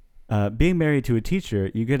 Being married to a teacher,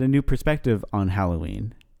 you get a new perspective on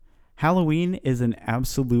Halloween. Halloween is an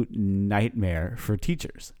absolute nightmare for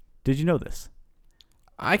teachers. Did you know this?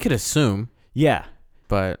 I could assume. Yeah.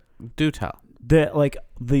 But do tell.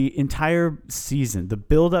 The entire season, the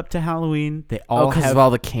build up to Halloween, they all have all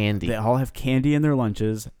the candy. They all have candy in their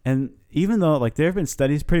lunches, and even though like there have been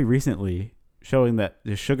studies pretty recently showing that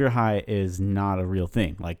the sugar high is not a real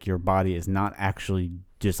thing, like your body is not actually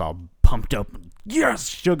just all pumped up. Yes,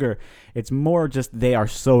 sugar. It's more just they are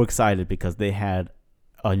so excited because they had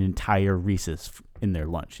an entire Reese's in their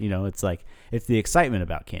lunch. You know, it's like it's the excitement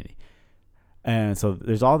about candy. And so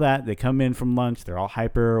there's all that. They come in from lunch. They're all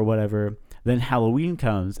hyper or whatever. Then Halloween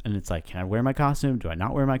comes, and it's like, can I wear my costume? Do I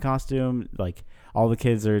not wear my costume? Like, all the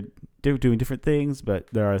kids are doing different things, but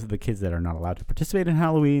there are the kids that are not allowed to participate in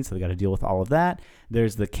Halloween, so they got to deal with all of that.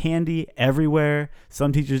 There's the candy everywhere.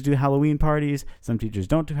 Some teachers do Halloween parties. Some teachers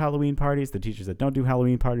don't do Halloween parties. The teachers that don't do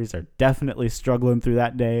Halloween parties are definitely struggling through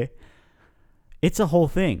that day. It's a whole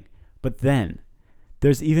thing. But then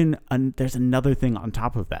there's another thing on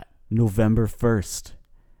top of that. November 1st,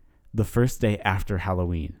 the first day after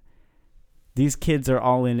Halloween. These kids are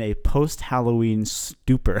all in a post-Halloween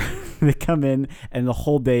stupor. They come in and the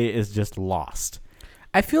whole day is just lost.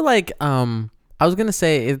 I feel like I was going to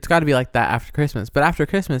say it's got to be like that after Christmas. But after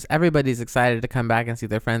Christmas, everybody's excited to come back and see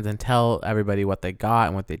their friends and tell everybody what they got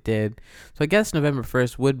and what they did. So I guess November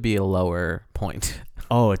 1st would be a lower point.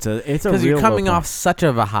 Oh, it's a because you're coming off such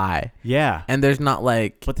of a high. Yeah. And there's not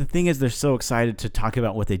like... But the thing is, they're so excited to talk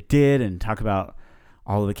about what they did and talk about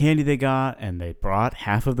all of the candy they got, and they brought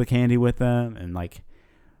half of the candy with them, and like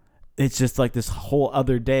it's just like this whole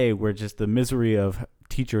other day where just the misery of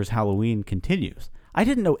teachers' Halloween continues. I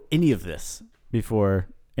didn't know any of this before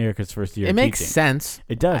Erica's first year. It makes teaching. sense.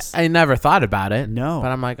 It does. I never thought about it. No,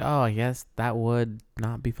 But I'm like, oh, yes, that would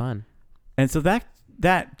not be fun. and so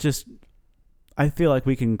that just, I feel like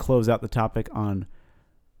we can close out the topic on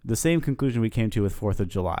the same conclusion we came to with 4th of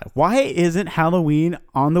July. Why isn't Halloween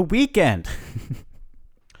on the weekend?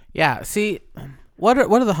 Yeah. See, what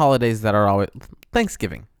are the holidays that are always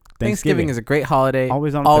Thanksgiving? Thanksgiving is a great holiday.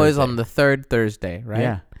 Always on always Thursday. on the third Thursday, right?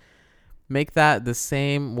 Yeah. Make that the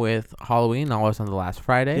same with Halloween, always on the last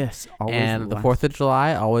Friday. Yes. Always And the last- 4th of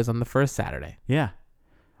July, always on the first Saturday. Yeah.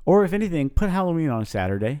 Or if anything, put Halloween on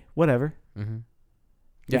Saturday. Whatever. Mm-hmm.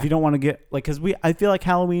 If you don't want to get like, because I feel like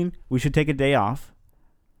Halloween, we should take a day off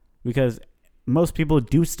because most people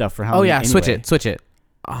do stuff for Halloween. Oh yeah, anyway. switch it.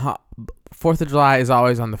 4th of July is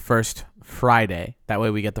always on the first Friday. That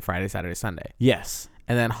way we get the Friday, Saturday, Sunday. Yes.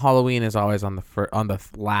 And then Halloween is always on the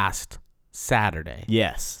last Saturday.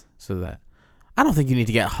 Yes. So that I don't think you need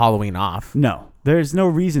to get Halloween off. No, there's no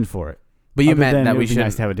reason for it. But you other meant than that it we would be should.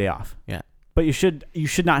 nice to have a day off. Yeah. But you should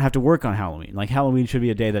not have to work on Halloween. Like Halloween should be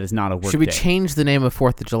a day that is not a work Should we day. change the name of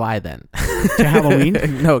 4th of July then? To Halloween?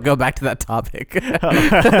 No, go back to that topic.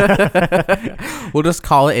 We'll just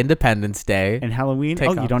call it Independence Day. And Halloween?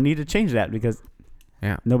 Take You off. don't need to change that because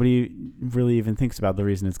Yeah. nobody really even thinks about the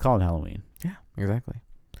reason it's called Halloween. Yeah, exactly.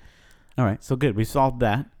 All right, so good. We solved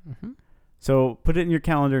that. Mm-hmm. So put it in your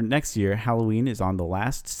calendar next year. Halloween is on the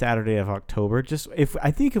last Saturday of October. I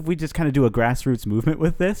think if we just kind of do a grassroots movement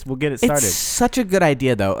with this, we'll get it started. It's such a good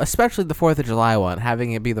idea, though, especially the 4th of July one,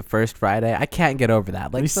 having it be the first Friday. I can't get over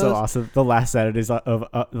that. Like so awesome. The last Saturday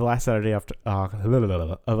of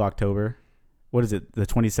October. What is it? The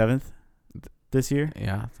 27th this year?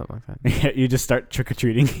 Yeah, something like that. You just start trick or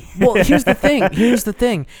treating. Well, here's the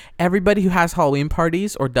thing. Everybody who has Halloween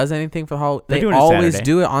parties or does anything for Halloween, They're they doing it always Saturday.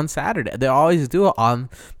 do it on Saturday. They always do it on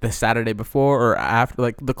the Saturday before or after,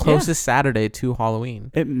 like the closest Saturday to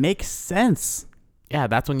Halloween. It makes sense. Yeah,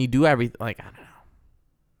 that's when you do everything. Like, I don't know.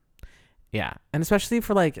 Yeah, and especially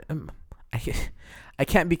for like, I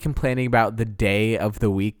can't be complaining about the day of the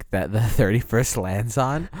week that the 31st lands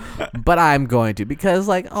on, but I'm going to, because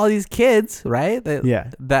like all these kids, right?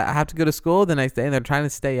 That have to go to school the next day and they're trying to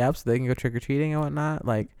stay up so they can go trick or treating and whatnot.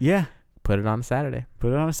 Like, put it on a Saturday.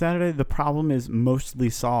 Put it on a Saturday. The problem is mostly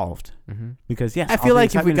solved because I feel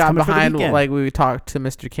like if we got behind, like we talked to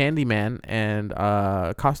Mr. Candyman and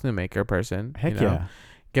costume maker person, heck yeah,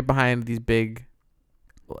 get behind these big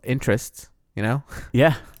interests,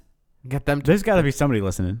 yeah. Get them. There's got to be somebody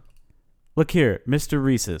listening. Look here, Mr.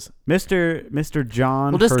 Reese's, Mr.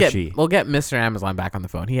 John Hershey. We'll get Mr. Amazon back on the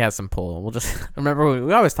phone. He has some pull. We'll just remember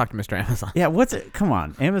we always talk to Mr. Amazon. Yeah, what's it? Come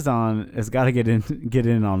on, Amazon has got to get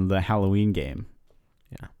in on the Halloween game.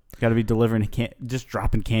 Yeah, got to be delivering just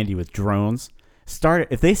dropping candy with drones.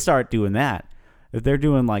 If they start doing that, if they're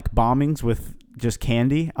doing like bombings with just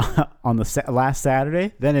candy on the last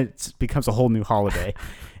Saturday, then it becomes a whole new holiday.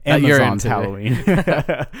 Amazon's Halloween.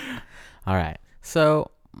 All right.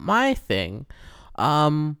 So my thing, I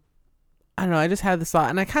don't know. I just had this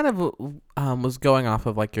thought, and I kind of was going off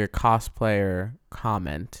of like your cosplayer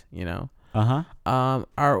comment.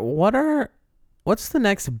 What's the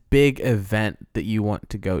next big event that you want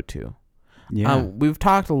to go to? Yeah. We've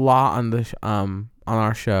talked a lot on the on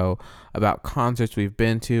our show about concerts we've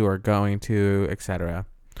been to or going to, etc.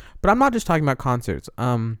 But I'm not just talking about concerts.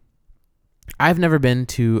 I've never been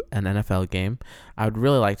to an NFL game. I would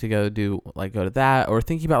really like to go to that, or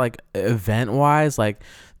thinking about like event wise, like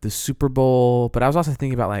the Super Bowl. But I was also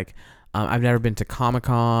thinking about like I've never been to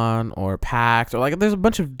Comic-Con or PAX, or like there's a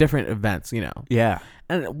bunch of different events, Yeah.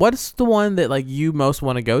 And what's the one that like you most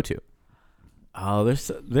want to go to? Oh,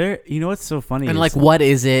 there. You know what's so funny? And like, what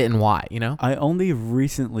is it and why? I only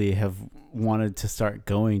recently have wanted to start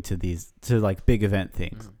going to like big event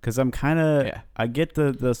things because I'm kind of I get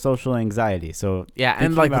the social anxiety. So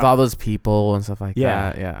and like with all those people and stuff like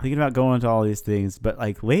that. Yeah, thinking about going to all these things, but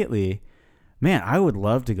like lately, man, I would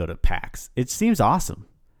love to go to PAX. It seems awesome.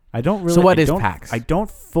 I don't really. So what is PAX? I don't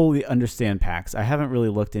fully understand PAX. I haven't really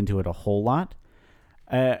looked into it a whole lot.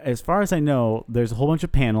 As far as I know, there's a whole bunch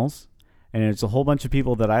of panels. And it's a whole bunch of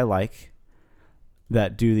people that I like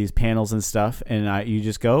that do these panels and stuff. And you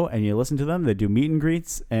just go and you listen to them. They do meet and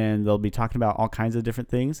greets, and they'll be talking about all kinds of different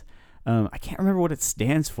things. I can't remember what it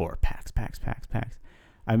stands for. PAX.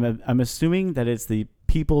 I'm assuming that it's the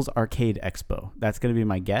People's Arcade Expo. That's going to be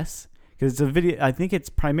my guess. Because it's a video. I think it's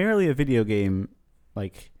primarily a video game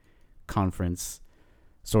like conference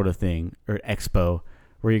sort of thing or expo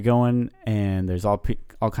where you're going and there's all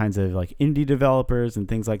kinds of like indie developers and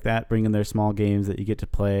things like that bringing their small games that you get to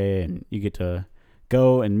play, and you get to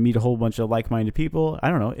go and meet a whole bunch of like-minded people. I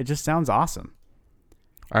don't know. It just sounds awesome.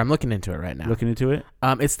 Or I'm looking into it right now. Looking into it?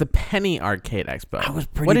 It's the Penny Arcade Expo. I was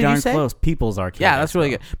What pretty did you darn say? close. People's Arcade Yeah, that's Expo. really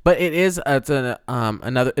good. But it is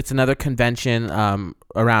another convention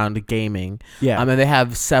around gaming. Yeah. And they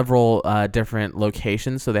have several different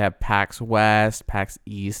locations. So they have PAX West, PAX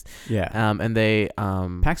East. Yeah. And they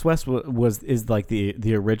PAX West is like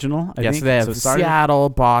the original, I think. so they have it started- Seattle,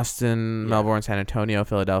 Boston, Yeah. Melbourne, San Antonio,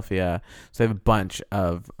 Philadelphia. So they have a bunch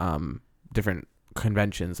of different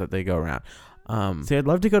conventions that they go around. See, I'd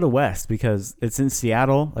love to go to West because it's in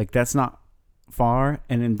Seattle. Like, that's not far.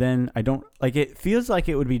 And then I don't like it. Feels like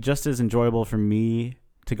it would be just as enjoyable for me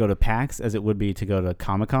to go to PAX as it would be to go to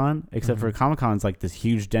Comic-Con, except for Comic-Con's like this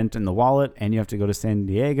huge dent in the wallet, and you have to go to San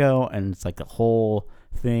Diego, and it's like a whole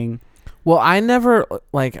thing. Well, I never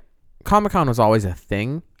Comic-Con was always a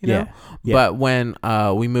thing, you know. Yeah. But when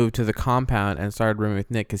we moved to the compound and started rooming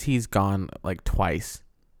with Nick, because he's gone like twice.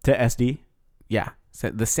 To SD. Yeah.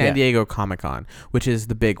 The San Diego Comic-Con, which is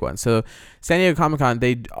the big one. So San Diego Comic-Con,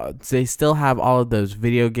 they still have all of those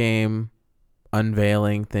video game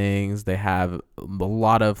unveiling things. They have a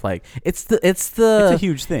lot of like it's a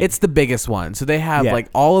huge thing. It's the biggest one. So they have like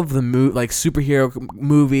all of the superhero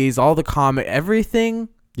movies, all the comic, everything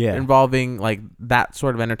involving like that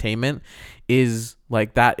sort of entertainment is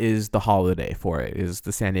like that is the holiday for it. Is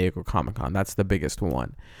the San Diego Comic-Con. That's the biggest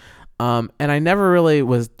one. And I never really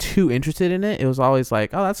was too interested in it. It was always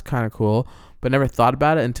like, oh, that's kind of cool, but never thought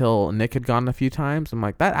about it until Nick had gone a few times. I'm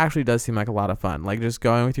like, that actually does seem like a lot of fun. Like just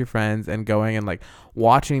going with your friends and going and like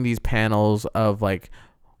watching these panels of like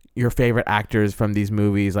your favorite actors from these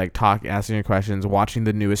movies, like asking your questions, watching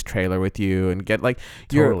the newest trailer with you, and get like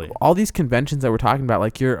all these conventions that we're talking about.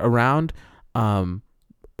 Like you're around,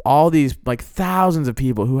 all these like thousands of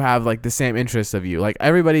people who have like the same interests of you. Like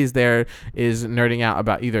everybody's there is nerding out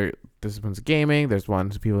about either this one's gaming, there's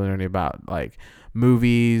ones people learning about like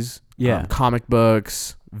movies, comic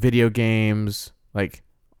books, video games, like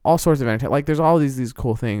all sorts of entertainment. Like there's all these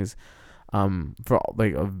cool things for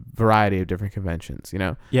like a variety of different conventions, you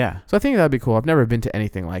know? Yeah. So I think that'd be cool. I've never been to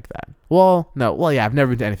anything like that. I've never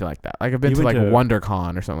been to anything like that. Like I've been to like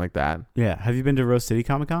WonderCon or something like that. Yeah. Have you been to Rose City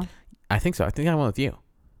Comic Con? I think so. I think I went with you.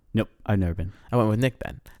 Nope, I've never been. I went with Nick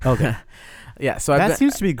then. Okay. Yeah, so that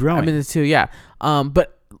seems to be growing. I've been to two, yeah.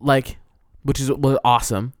 But like, which was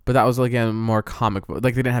awesome. But that was again more comic book.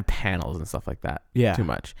 Like they didn't have panels and stuff like that. Yeah. Too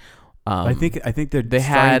much. I think they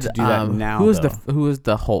had to do that now. Who was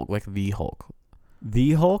the Hulk? Like the Hulk.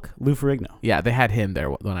 The Hulk, Lou Ferrigno. Yeah, they had him there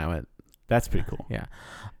when I went. That's pretty cool. Yeah.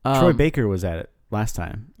 Troy Baker was at it last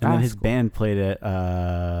time, and then his cool. band played at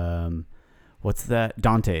what's that?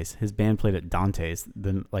 Dante's. His band played at Dante's.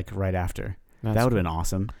 Then like right after. That would have been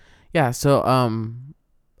awesome. Yeah. So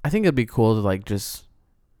I think it'd be cool to like just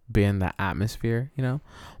be in that atmosphere, you know.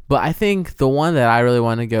 But I think the one that I really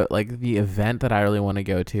want to go, like the event that I really want to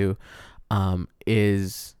go to,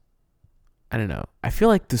 is, I don't know. I feel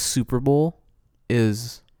like the Super Bowl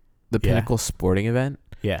is the pinnacle sporting event.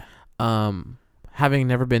 Yeah. Having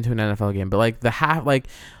never been to an NFL game, but like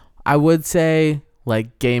I would say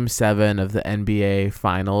like Game 7 of the NBA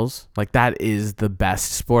Finals, like that is the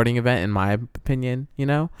best sporting event in my opinion. You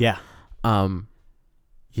know. Yeah.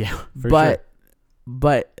 Yeah.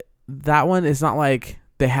 But that one is not like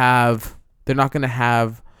they're not going to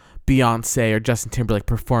have Beyonce or Justin Timberlake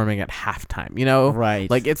performing at halftime, you know? Right.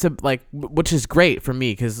 Like which is great for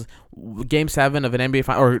me because Game 7 of an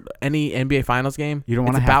NBA or any NBA Finals game, you don't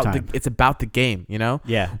want to halftime. It's about the game, you know?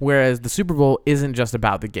 Yeah. Whereas the Super Bowl isn't just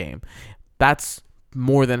about the game. That's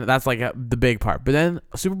like the big part. But then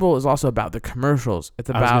Super Bowl is also about the commercials.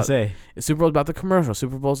 Super Bowl is about the commercials.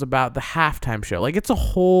 Super Bowl is about the halftime show. Like it's a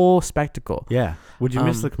whole spectacle. Yeah. Would you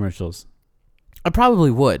miss the commercials? I probably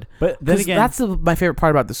would. But then again, that's my favorite part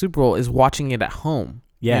about the Super Bowl is watching it at home.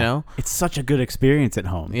 Yeah. You know? It's such a good experience at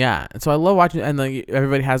home. Yeah. And so I love watching, and like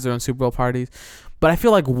everybody has their own Super Bowl parties. But I feel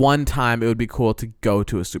like one time it would be cool to go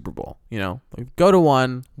to a Super Bowl, you know? Like go to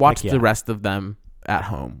one, watch the rest of them at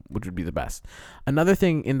home, which would be the best. Another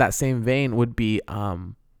thing in that same vein would be,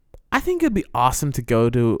 I think it'd be awesome to go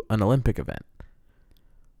to an Olympic event.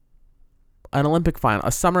 An Olympic final,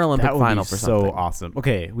 a summer Olympic final for something. So awesome.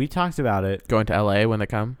 Okay, we talked about it. Going to LA when they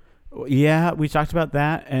come? Yeah, we talked about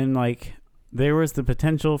that, and like there was the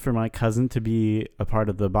potential for my cousin to be a part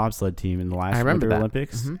of the bobsled team in the last Winter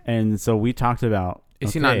Olympics. Mm-hmm. And so we talked about,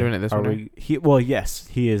 is he not doing it this winter? Well, yes,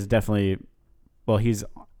 he is definitely. Well, he's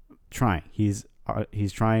trying. He's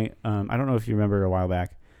trying. I don't know if you remember a while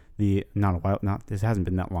back. This hasn't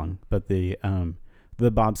been that long, but the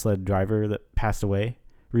the bobsled driver that passed away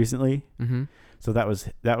recently. Mm-hmm. So that was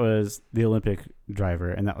the Olympic driver,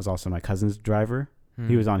 and that was also my cousin's driver.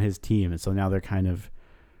 He was on his team, and so now they're kind of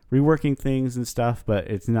reworking things and stuff, but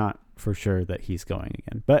it's not for sure that he's going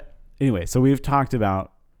again. But anyway, so we've talked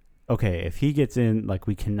about, okay, if he gets in, like,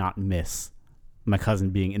 we cannot miss my cousin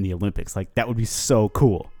being in the Olympics. Like, that would be so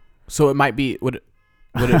cool. So it might be would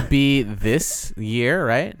it be this year,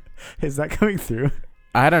 right? Is that coming through?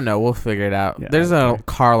 I don't know. We'll figure it out. Yeah, There's okay. a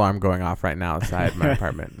car alarm going off right now outside my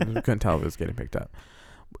apartment. I couldn't tell if it was getting picked up.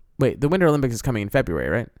 Wait, the Winter Olympics is coming in February,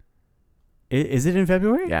 right? Is it in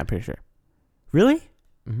February? Yeah, I'm pretty sure. Really?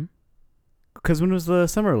 Mm-hmm. Because when was the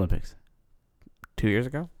Summer Olympics? 2 years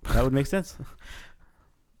ago. That would make sense.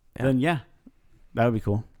 Yeah. Then yeah, that would be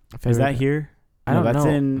cool. Is February. that here? I don't that's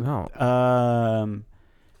know. in. No.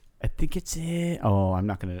 I think it's in. Oh, I'm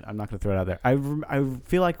not gonna throw it out there. I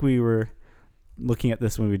feel like we were looking at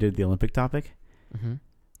this when we did the Olympic topic. Mm-hmm.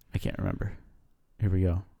 I can't remember. Here we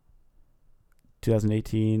go.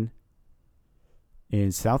 2018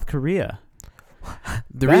 in South Korea.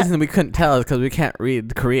 The reason we couldn't tell is because we can't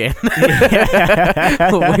read Korean. We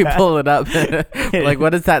pulled it up. Like, what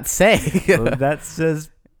does that say? So that says,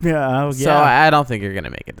 yeah. So I don't think you're gonna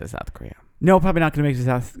make it to South Korea. No, probably not going to make it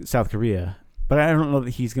to South Korea. But I don't know that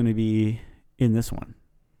he's going to be in this one.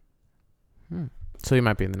 So he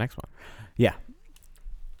might be in the next one. Yeah.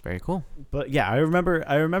 Very cool. But yeah, I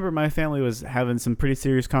remember my family was having some pretty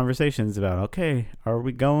serious conversations about, okay, are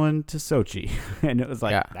we going to Sochi? And it was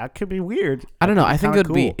like, Yeah. that could be weird. I don't know. That I think could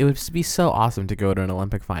it would be so awesome to go to an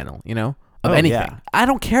Olympic final, you know, of Oh, anything. yeah. I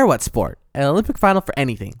don't care what sport. An Olympic final for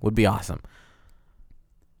anything would be awesome.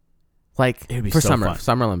 Like It would be for so fun.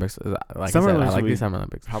 Summer Olympics. Like Summer I said, Olympics I like would the be Summer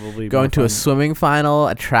Olympics. Probably Going more to a fun. swimming final,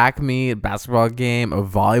 a track meet, a basketball game, a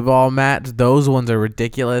volleyball match. Those ones are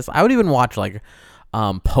ridiculous. I would even watch like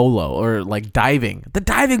polo or like diving. The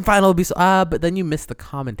diving final would be so. But then you miss the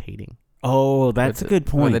commentating. Oh, that's a good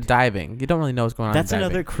Or point. the diving, you don't really know what's going on. That's in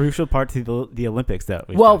diving. another crucial part to the Olympics that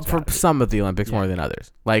we Well, talked for about. some of the Olympics Yeah. more than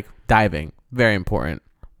others. Like diving, very important.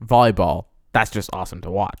 Volleyball, that's just awesome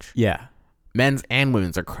to watch. Yeah. Men's and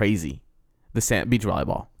women's are crazy. The beach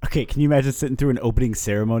volleyball. Okay, can you imagine sitting through an opening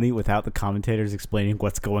ceremony without the commentators explaining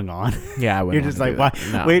what's going on? Yeah, I wouldn't. You're just wanna like, do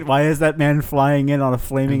why? that. No. Wait, why is that man flying in on a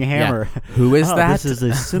flaming hammer? Who is Oh, that? This is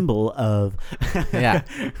a symbol of. Yeah.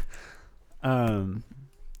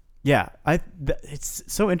 Yeah. It's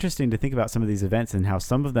so interesting to think about some of these events and how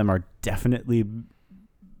some of them are definitely,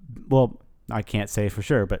 well, I can't say for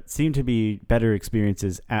sure, but seem to be better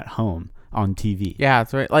experiences at home on TV. Yeah,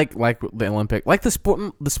 that's right. Like the Olympic, like the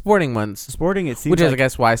sporting ones, Sporting, it seems which is I like,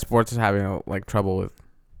 guess why sports is having like trouble with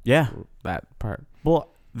yeah. that part. Well,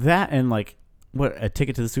 that and like what a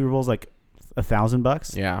ticket to the Super Bowl is like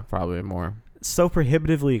 $1,000. Yeah, probably more. So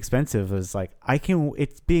prohibitively expensive. Is like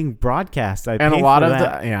it's being broadcast. I And a pay lot for of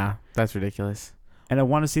that, that's ridiculous. and I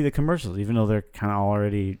want to see the commercials, even though they're kind of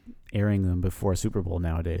already airing them before Super Bowl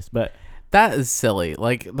nowadays. But That is silly.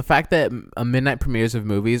 Like the fact that midnight premieres of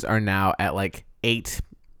movies are now at like 8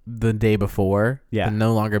 the day before. Yeah. And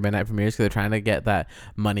no longer midnight premieres because they're trying to get that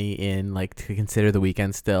money in, like to consider the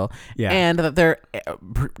weekend still. yeah, And that they're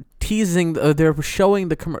teasing, they're showing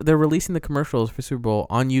they're releasing the commercials for Super Bowl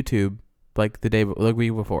on YouTube like the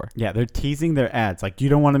week before. yeah, they're teasing their ads. Like, you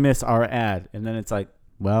don't want to miss our ad, and then it's like,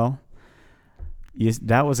 well,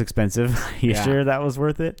 that was expensive. You Yeah. sure that was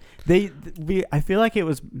worth it? I feel like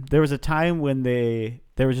there was a time when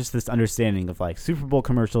there was just this understanding of like Super Bowl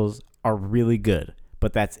commercials are really good,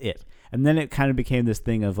 but that's it. And then it kind of became this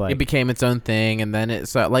thing of like, It became its own thing, and then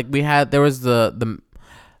it's like there was the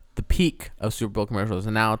peak of Super Bowl commercials,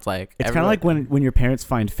 and now it's like it's kind of like when your parents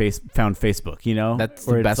found Facebook, you know? that's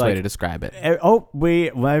Where the it's best way like, to describe it.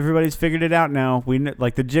 Everybody's figured it out now.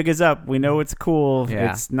 Like the jig is up. We know it's cool.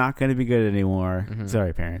 Yeah. It's not going to be good anymore. Mhm.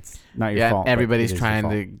 Sorry, parents. Not your Yeah, fault. but everybody's it is your trying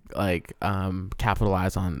fault. to like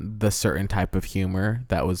capitalize on the certain type of humor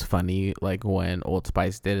that was funny, like when Old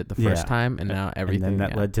Spice did it the first Yeah. time, and now everything. And then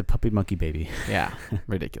that led to Puppy Monkey Baby. Yeah,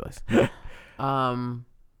 ridiculous.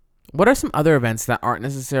 What are some other events that aren't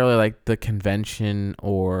necessarily like the convention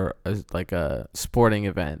or like a sporting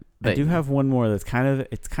event? I do have one more that's kind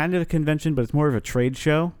of a convention, but it's more of a trade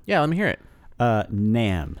show. Yeah, let me hear it.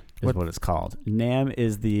 NAMM is what it's called. NAMM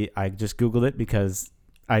is I just Googled it because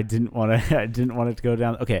I didn't want it to go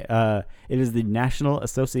down. Okay. It is the National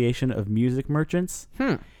Association of Music Merchants.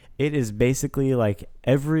 It is basically like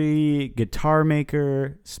every guitar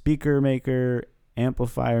maker, speaker maker,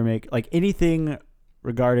 amplifier maker, like anything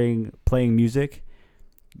regarding playing music,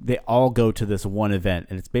 they all go to this one event,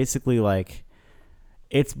 and it's basically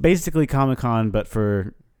Comic-Con but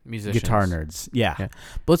for musicians. guitar nerds. Yeah. Yeah.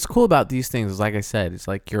 But what's cool about these things is, like I said, it's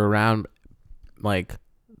like you're around like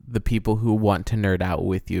the people who want to nerd out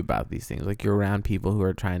with you about these things. Like you're around people who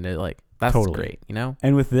are trying to like, that's Totally. great, you know?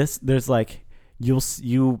 And with this, there's like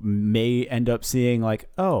you may end up seeing like,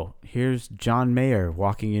 oh, here's John Mayer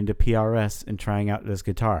walking into PRS and trying out this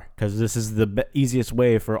guitar, because this is the easiest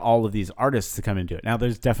way for all of these artists to come into it. Now,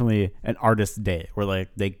 there's definitely an artist day where like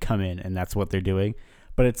they come in and that's what they're doing,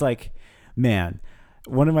 but it's like, man,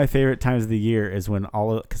 one of my favorite times of the year is when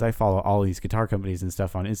because I follow all these guitar companies and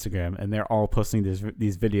stuff on Instagram, and they're all posting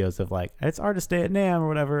these videos of like, it's artist day at NAMM or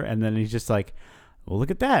whatever, and then he's just like, well, look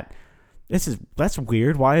at that. That's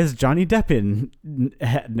weird. Why is Johnny Depp in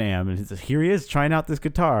NAMM? And here he is trying out this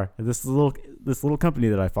guitar. This little company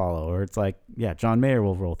that I follow. Or it's like, yeah, John Mayer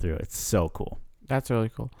will roll through. It's so cool. That's really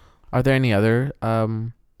cool. Are there any other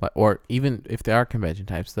or even if there are convention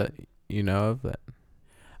types that you know of that?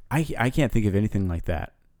 I can't think of anything like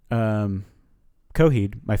that.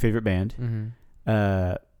 Coheed, my favorite band.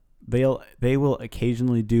 Mm-hmm. They will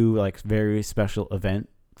occasionally do like very special event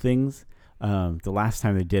things. The last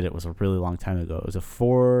time they did it was a really long time ago. It was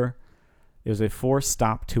a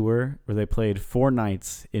 4-stop tour where they played 4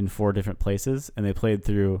 nights in 4 different places, and they played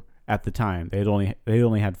through, at the time, they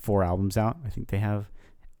only had 4 albums out. I think they have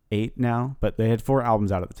 8 now, but they had 4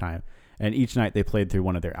 albums out at the time, and each night they played through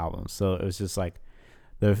one of their albums. So it was just like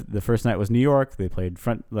the first night was New York. They played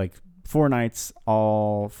 4 nights,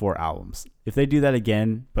 all 4 albums. If they do that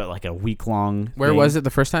again, but like a week long. Where was it the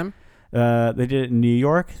first time? They did it in New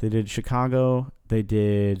York, they did Chicago, they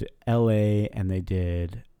did LA, and they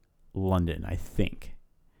did London, I think.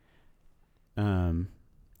 And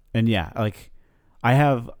yeah, like I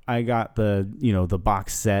got the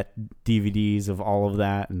box set DVDs of all of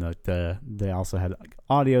that, and they also had like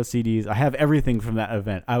audio CDs. I have everything from that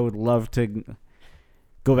event. I would love to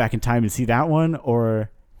go back in time and see that one,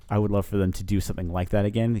 or I would love for them to do something like that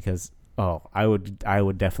again, because I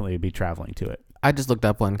would definitely be traveling to it. I just looked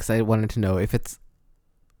up one because I wanted to know if it's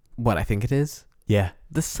what I think it is. Yeah.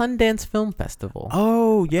 The Sundance Film Festival.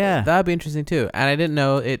 Oh, yeah. That'd be interesting too. And I didn't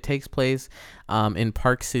know it takes place in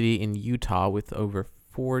Park City in Utah with over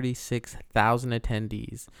 46,000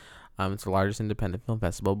 attendees. It's the largest independent film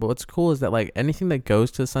festival. But what's cool is that like anything that goes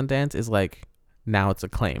to Sundance is like, now it's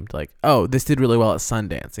acclaimed. Like, oh, this did really well at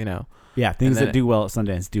Sundance, you know? Yeah, things that do well at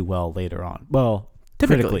Sundance do well later on. Well,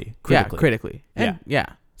 critically. Yeah, critically. And yeah.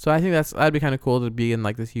 So I think that'd be kind of cool to be in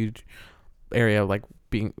like this huge area of like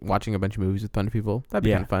watching a bunch of movies with a bunch of people. That'd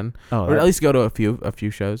be kind of fun. Oh, or at least go to a few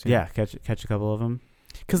shows. Yeah, catch a couple of them.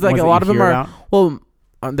 Because like a lot of them are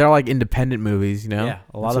they're like independent movies, you know. Yeah,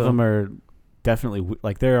 a lot of them are definitely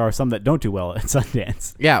like, there are some that don't do well at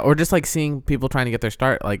Sundance. Yeah, or just like seeing people trying to get their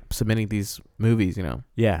start, like submitting these movies, you know.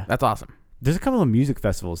 Yeah, that's awesome. There's a couple of music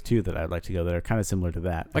festivals too that I'd like to go that are kind of similar to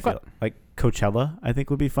that. Like what? Like Coachella, I think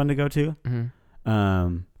would be fun to go to.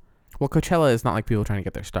 Mm-hmm. Well, Coachella is not like people trying to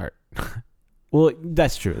get their start. Well,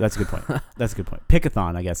 that's true. That's a good point.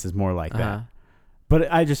 Pickathon, I guess, is more like that.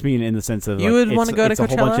 But I just mean in the sense of you would want to go to Coachella? A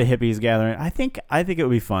whole bunch of hippies gathering. I think it would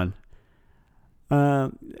be fun.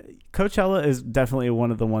 Coachella is definitely one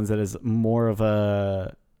of the ones that is more of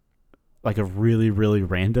a really, really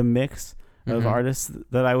random mix of artists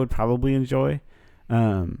that I would probably enjoy.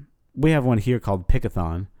 We have one here called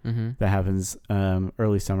Pickathon that happens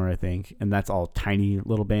early summer, I think, and that's all tiny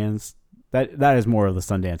little bands. That is more of the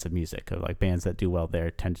Sundance of music, of like bands that do well there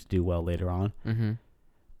tend to do well later on. Mm-hmm.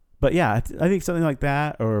 But yeah, I think something like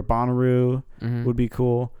that or Bonnaroo would be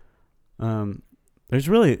cool. There's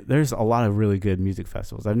a lot of really good music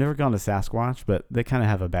festivals. I've never gone to Sasquatch, but they kind of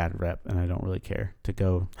have a bad rep, and I don't really care to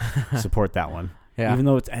go support that one. Yeah. Even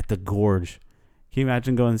though it's at the Gorge. Can you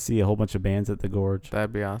imagine going to see a whole bunch of bands at the Gorge?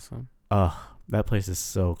 That'd be awesome. Oh, that place is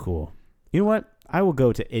so cool. You know what? I will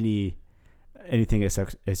go to anything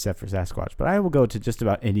except for Sasquatch, but I will go to just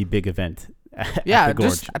about any big event at the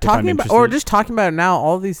Gorge. Just talking about it now,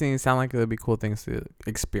 all of these things sound like they'd be cool things to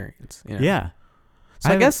experience. You know? Yeah. So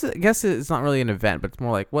I guess it's not really an event, but it's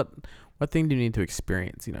more like what thing do you need to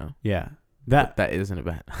experience, you know? Yeah. That is an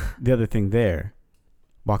event. The other thing there,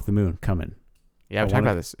 Walk the Moon coming. Yeah, we talked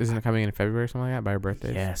about this. Isn't it coming in February or something like that by our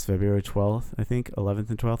birthdays? Yes, February 12th, I think. 11th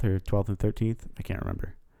and 12th or 12th and 13th. I can't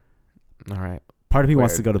remember. All right. Part of me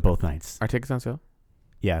wants to go to both nights. Are tickets on sale?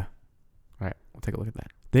 Yeah. All right. We'll take a look at that.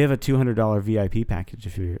 They have a $200 VIP package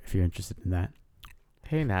if you're interested in that.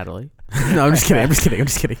 Hey, Natalie. No, I'm just kidding.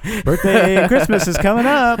 Birthday and Christmas is coming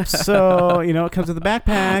up, so, it comes with a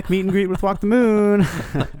backpack, meet and greet with Walk the Moon.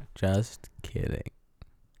 Just kidding.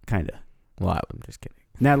 Kind of. Well, I'm just kidding.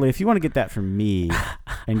 Natalie, if you want to get that from me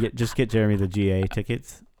and get Jeremy the GA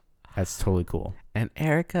tickets, That's totally cool. And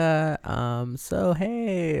Erica, so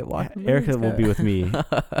hey, Erica will be with me. all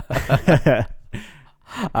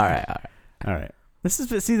right. All right. This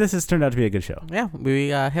has turned out to be a good show Yeah, we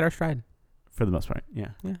hit our stride. for the most part. Yeah.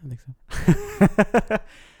 Yeah, I think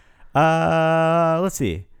so. Let's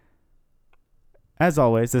see. As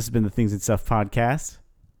always, this has been the Things and Stuff podcast.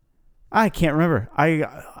 I can't remember.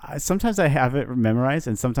 I sometimes I have it memorized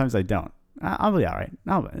and sometimes I don't. I'll be all right.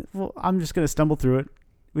 I'm just gonna stumble through it.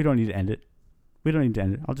 We don't need to end it.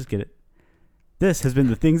 I'll just get it. This has been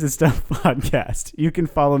the Things and Stuff podcast. You can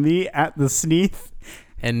follow me at the Sneath.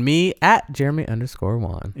 And me at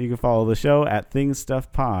Jeremy_Juan. You can follow the show at Things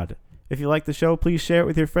Stuff Pod. If you like the show, please share it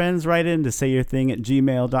with your friends. Write in to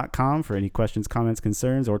sayyourthing@gmail.com for any questions, comments,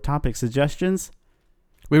 concerns, or topic suggestions.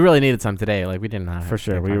 We really needed some today. Like, we didn't have For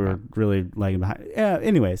sure. to We talk were about. really lagging behind. Yeah,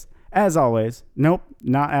 anyways, as always. Nope,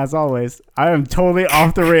 not as always. I am totally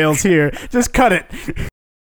off the rails here. Just cut it.